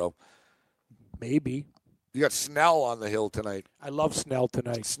 8 in a row? Maybe. You got Snell on the hill tonight. I love Snell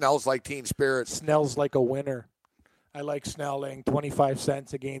tonight. Snell's like teen spirit. Snell's like a winner. I like Snell laying 25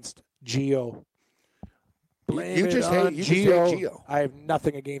 cents against Gio. You just hate Gio. I have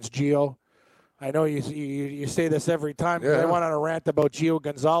nothing against Gio. I know you say this every time. Yeah. I went on a rant about Gio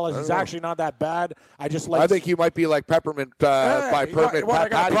Gonzalez. He's actually not that bad. I just like. I think you might be like Peppermint by Permit. I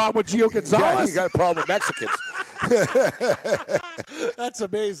got a problem with Gio Gonzalez? Yeah, you got a problem with Mexicans. That's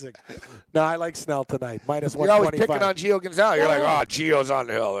amazing. No, I like Snell tonight. Minus 125. You're always picking on Gio Gonzalez. You're like, Gio's on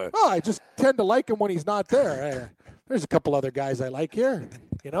the hill. Oh, I just tend to like him when he's not there. There's a couple other guys I like here,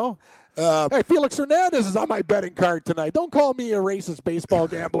 you know. Hey, Felix Hernandez is on my betting card tonight. Don't call me a racist baseball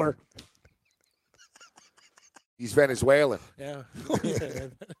gambler. He's Venezuelan. Yeah.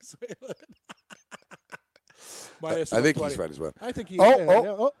 Venezuelan. I think he's Venezuelan. I think he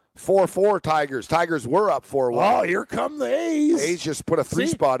 4-4 Tigers. Tigers were up 4-1. Oh, here come the A's. A's just put a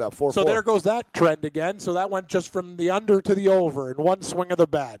 3-spot up, 4-4. So there goes that trend again. So that went just from the under to the over in one swing of the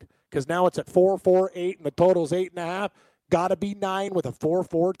bat. Because now it's at 4-4-8, and the total's 8.5. Got to be 9 with a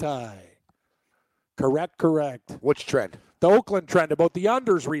 4-4 tie. Correct. Which trend? The Oakland trend about the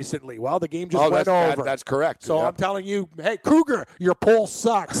unders recently. Well, the game just went over. That's correct. So I'm telling you, hey, Cougar, your poll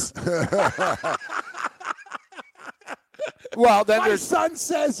sucks. Well, then my son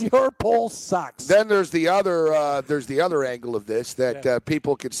says your poll sucks. Then there's the other angle of this that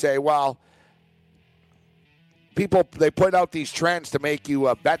people could say, well, they put out these trends to make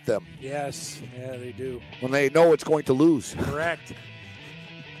you bet them. Yes, yeah, they do. When they know it's going to lose. Correct.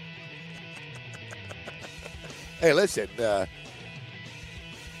 Hey, listen,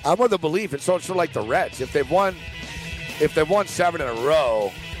 I'm of the belief it's sort of like the Reds. If they've won 7 in a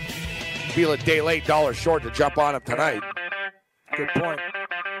row, feel a day late, dollar short to jump on them tonight. Good point.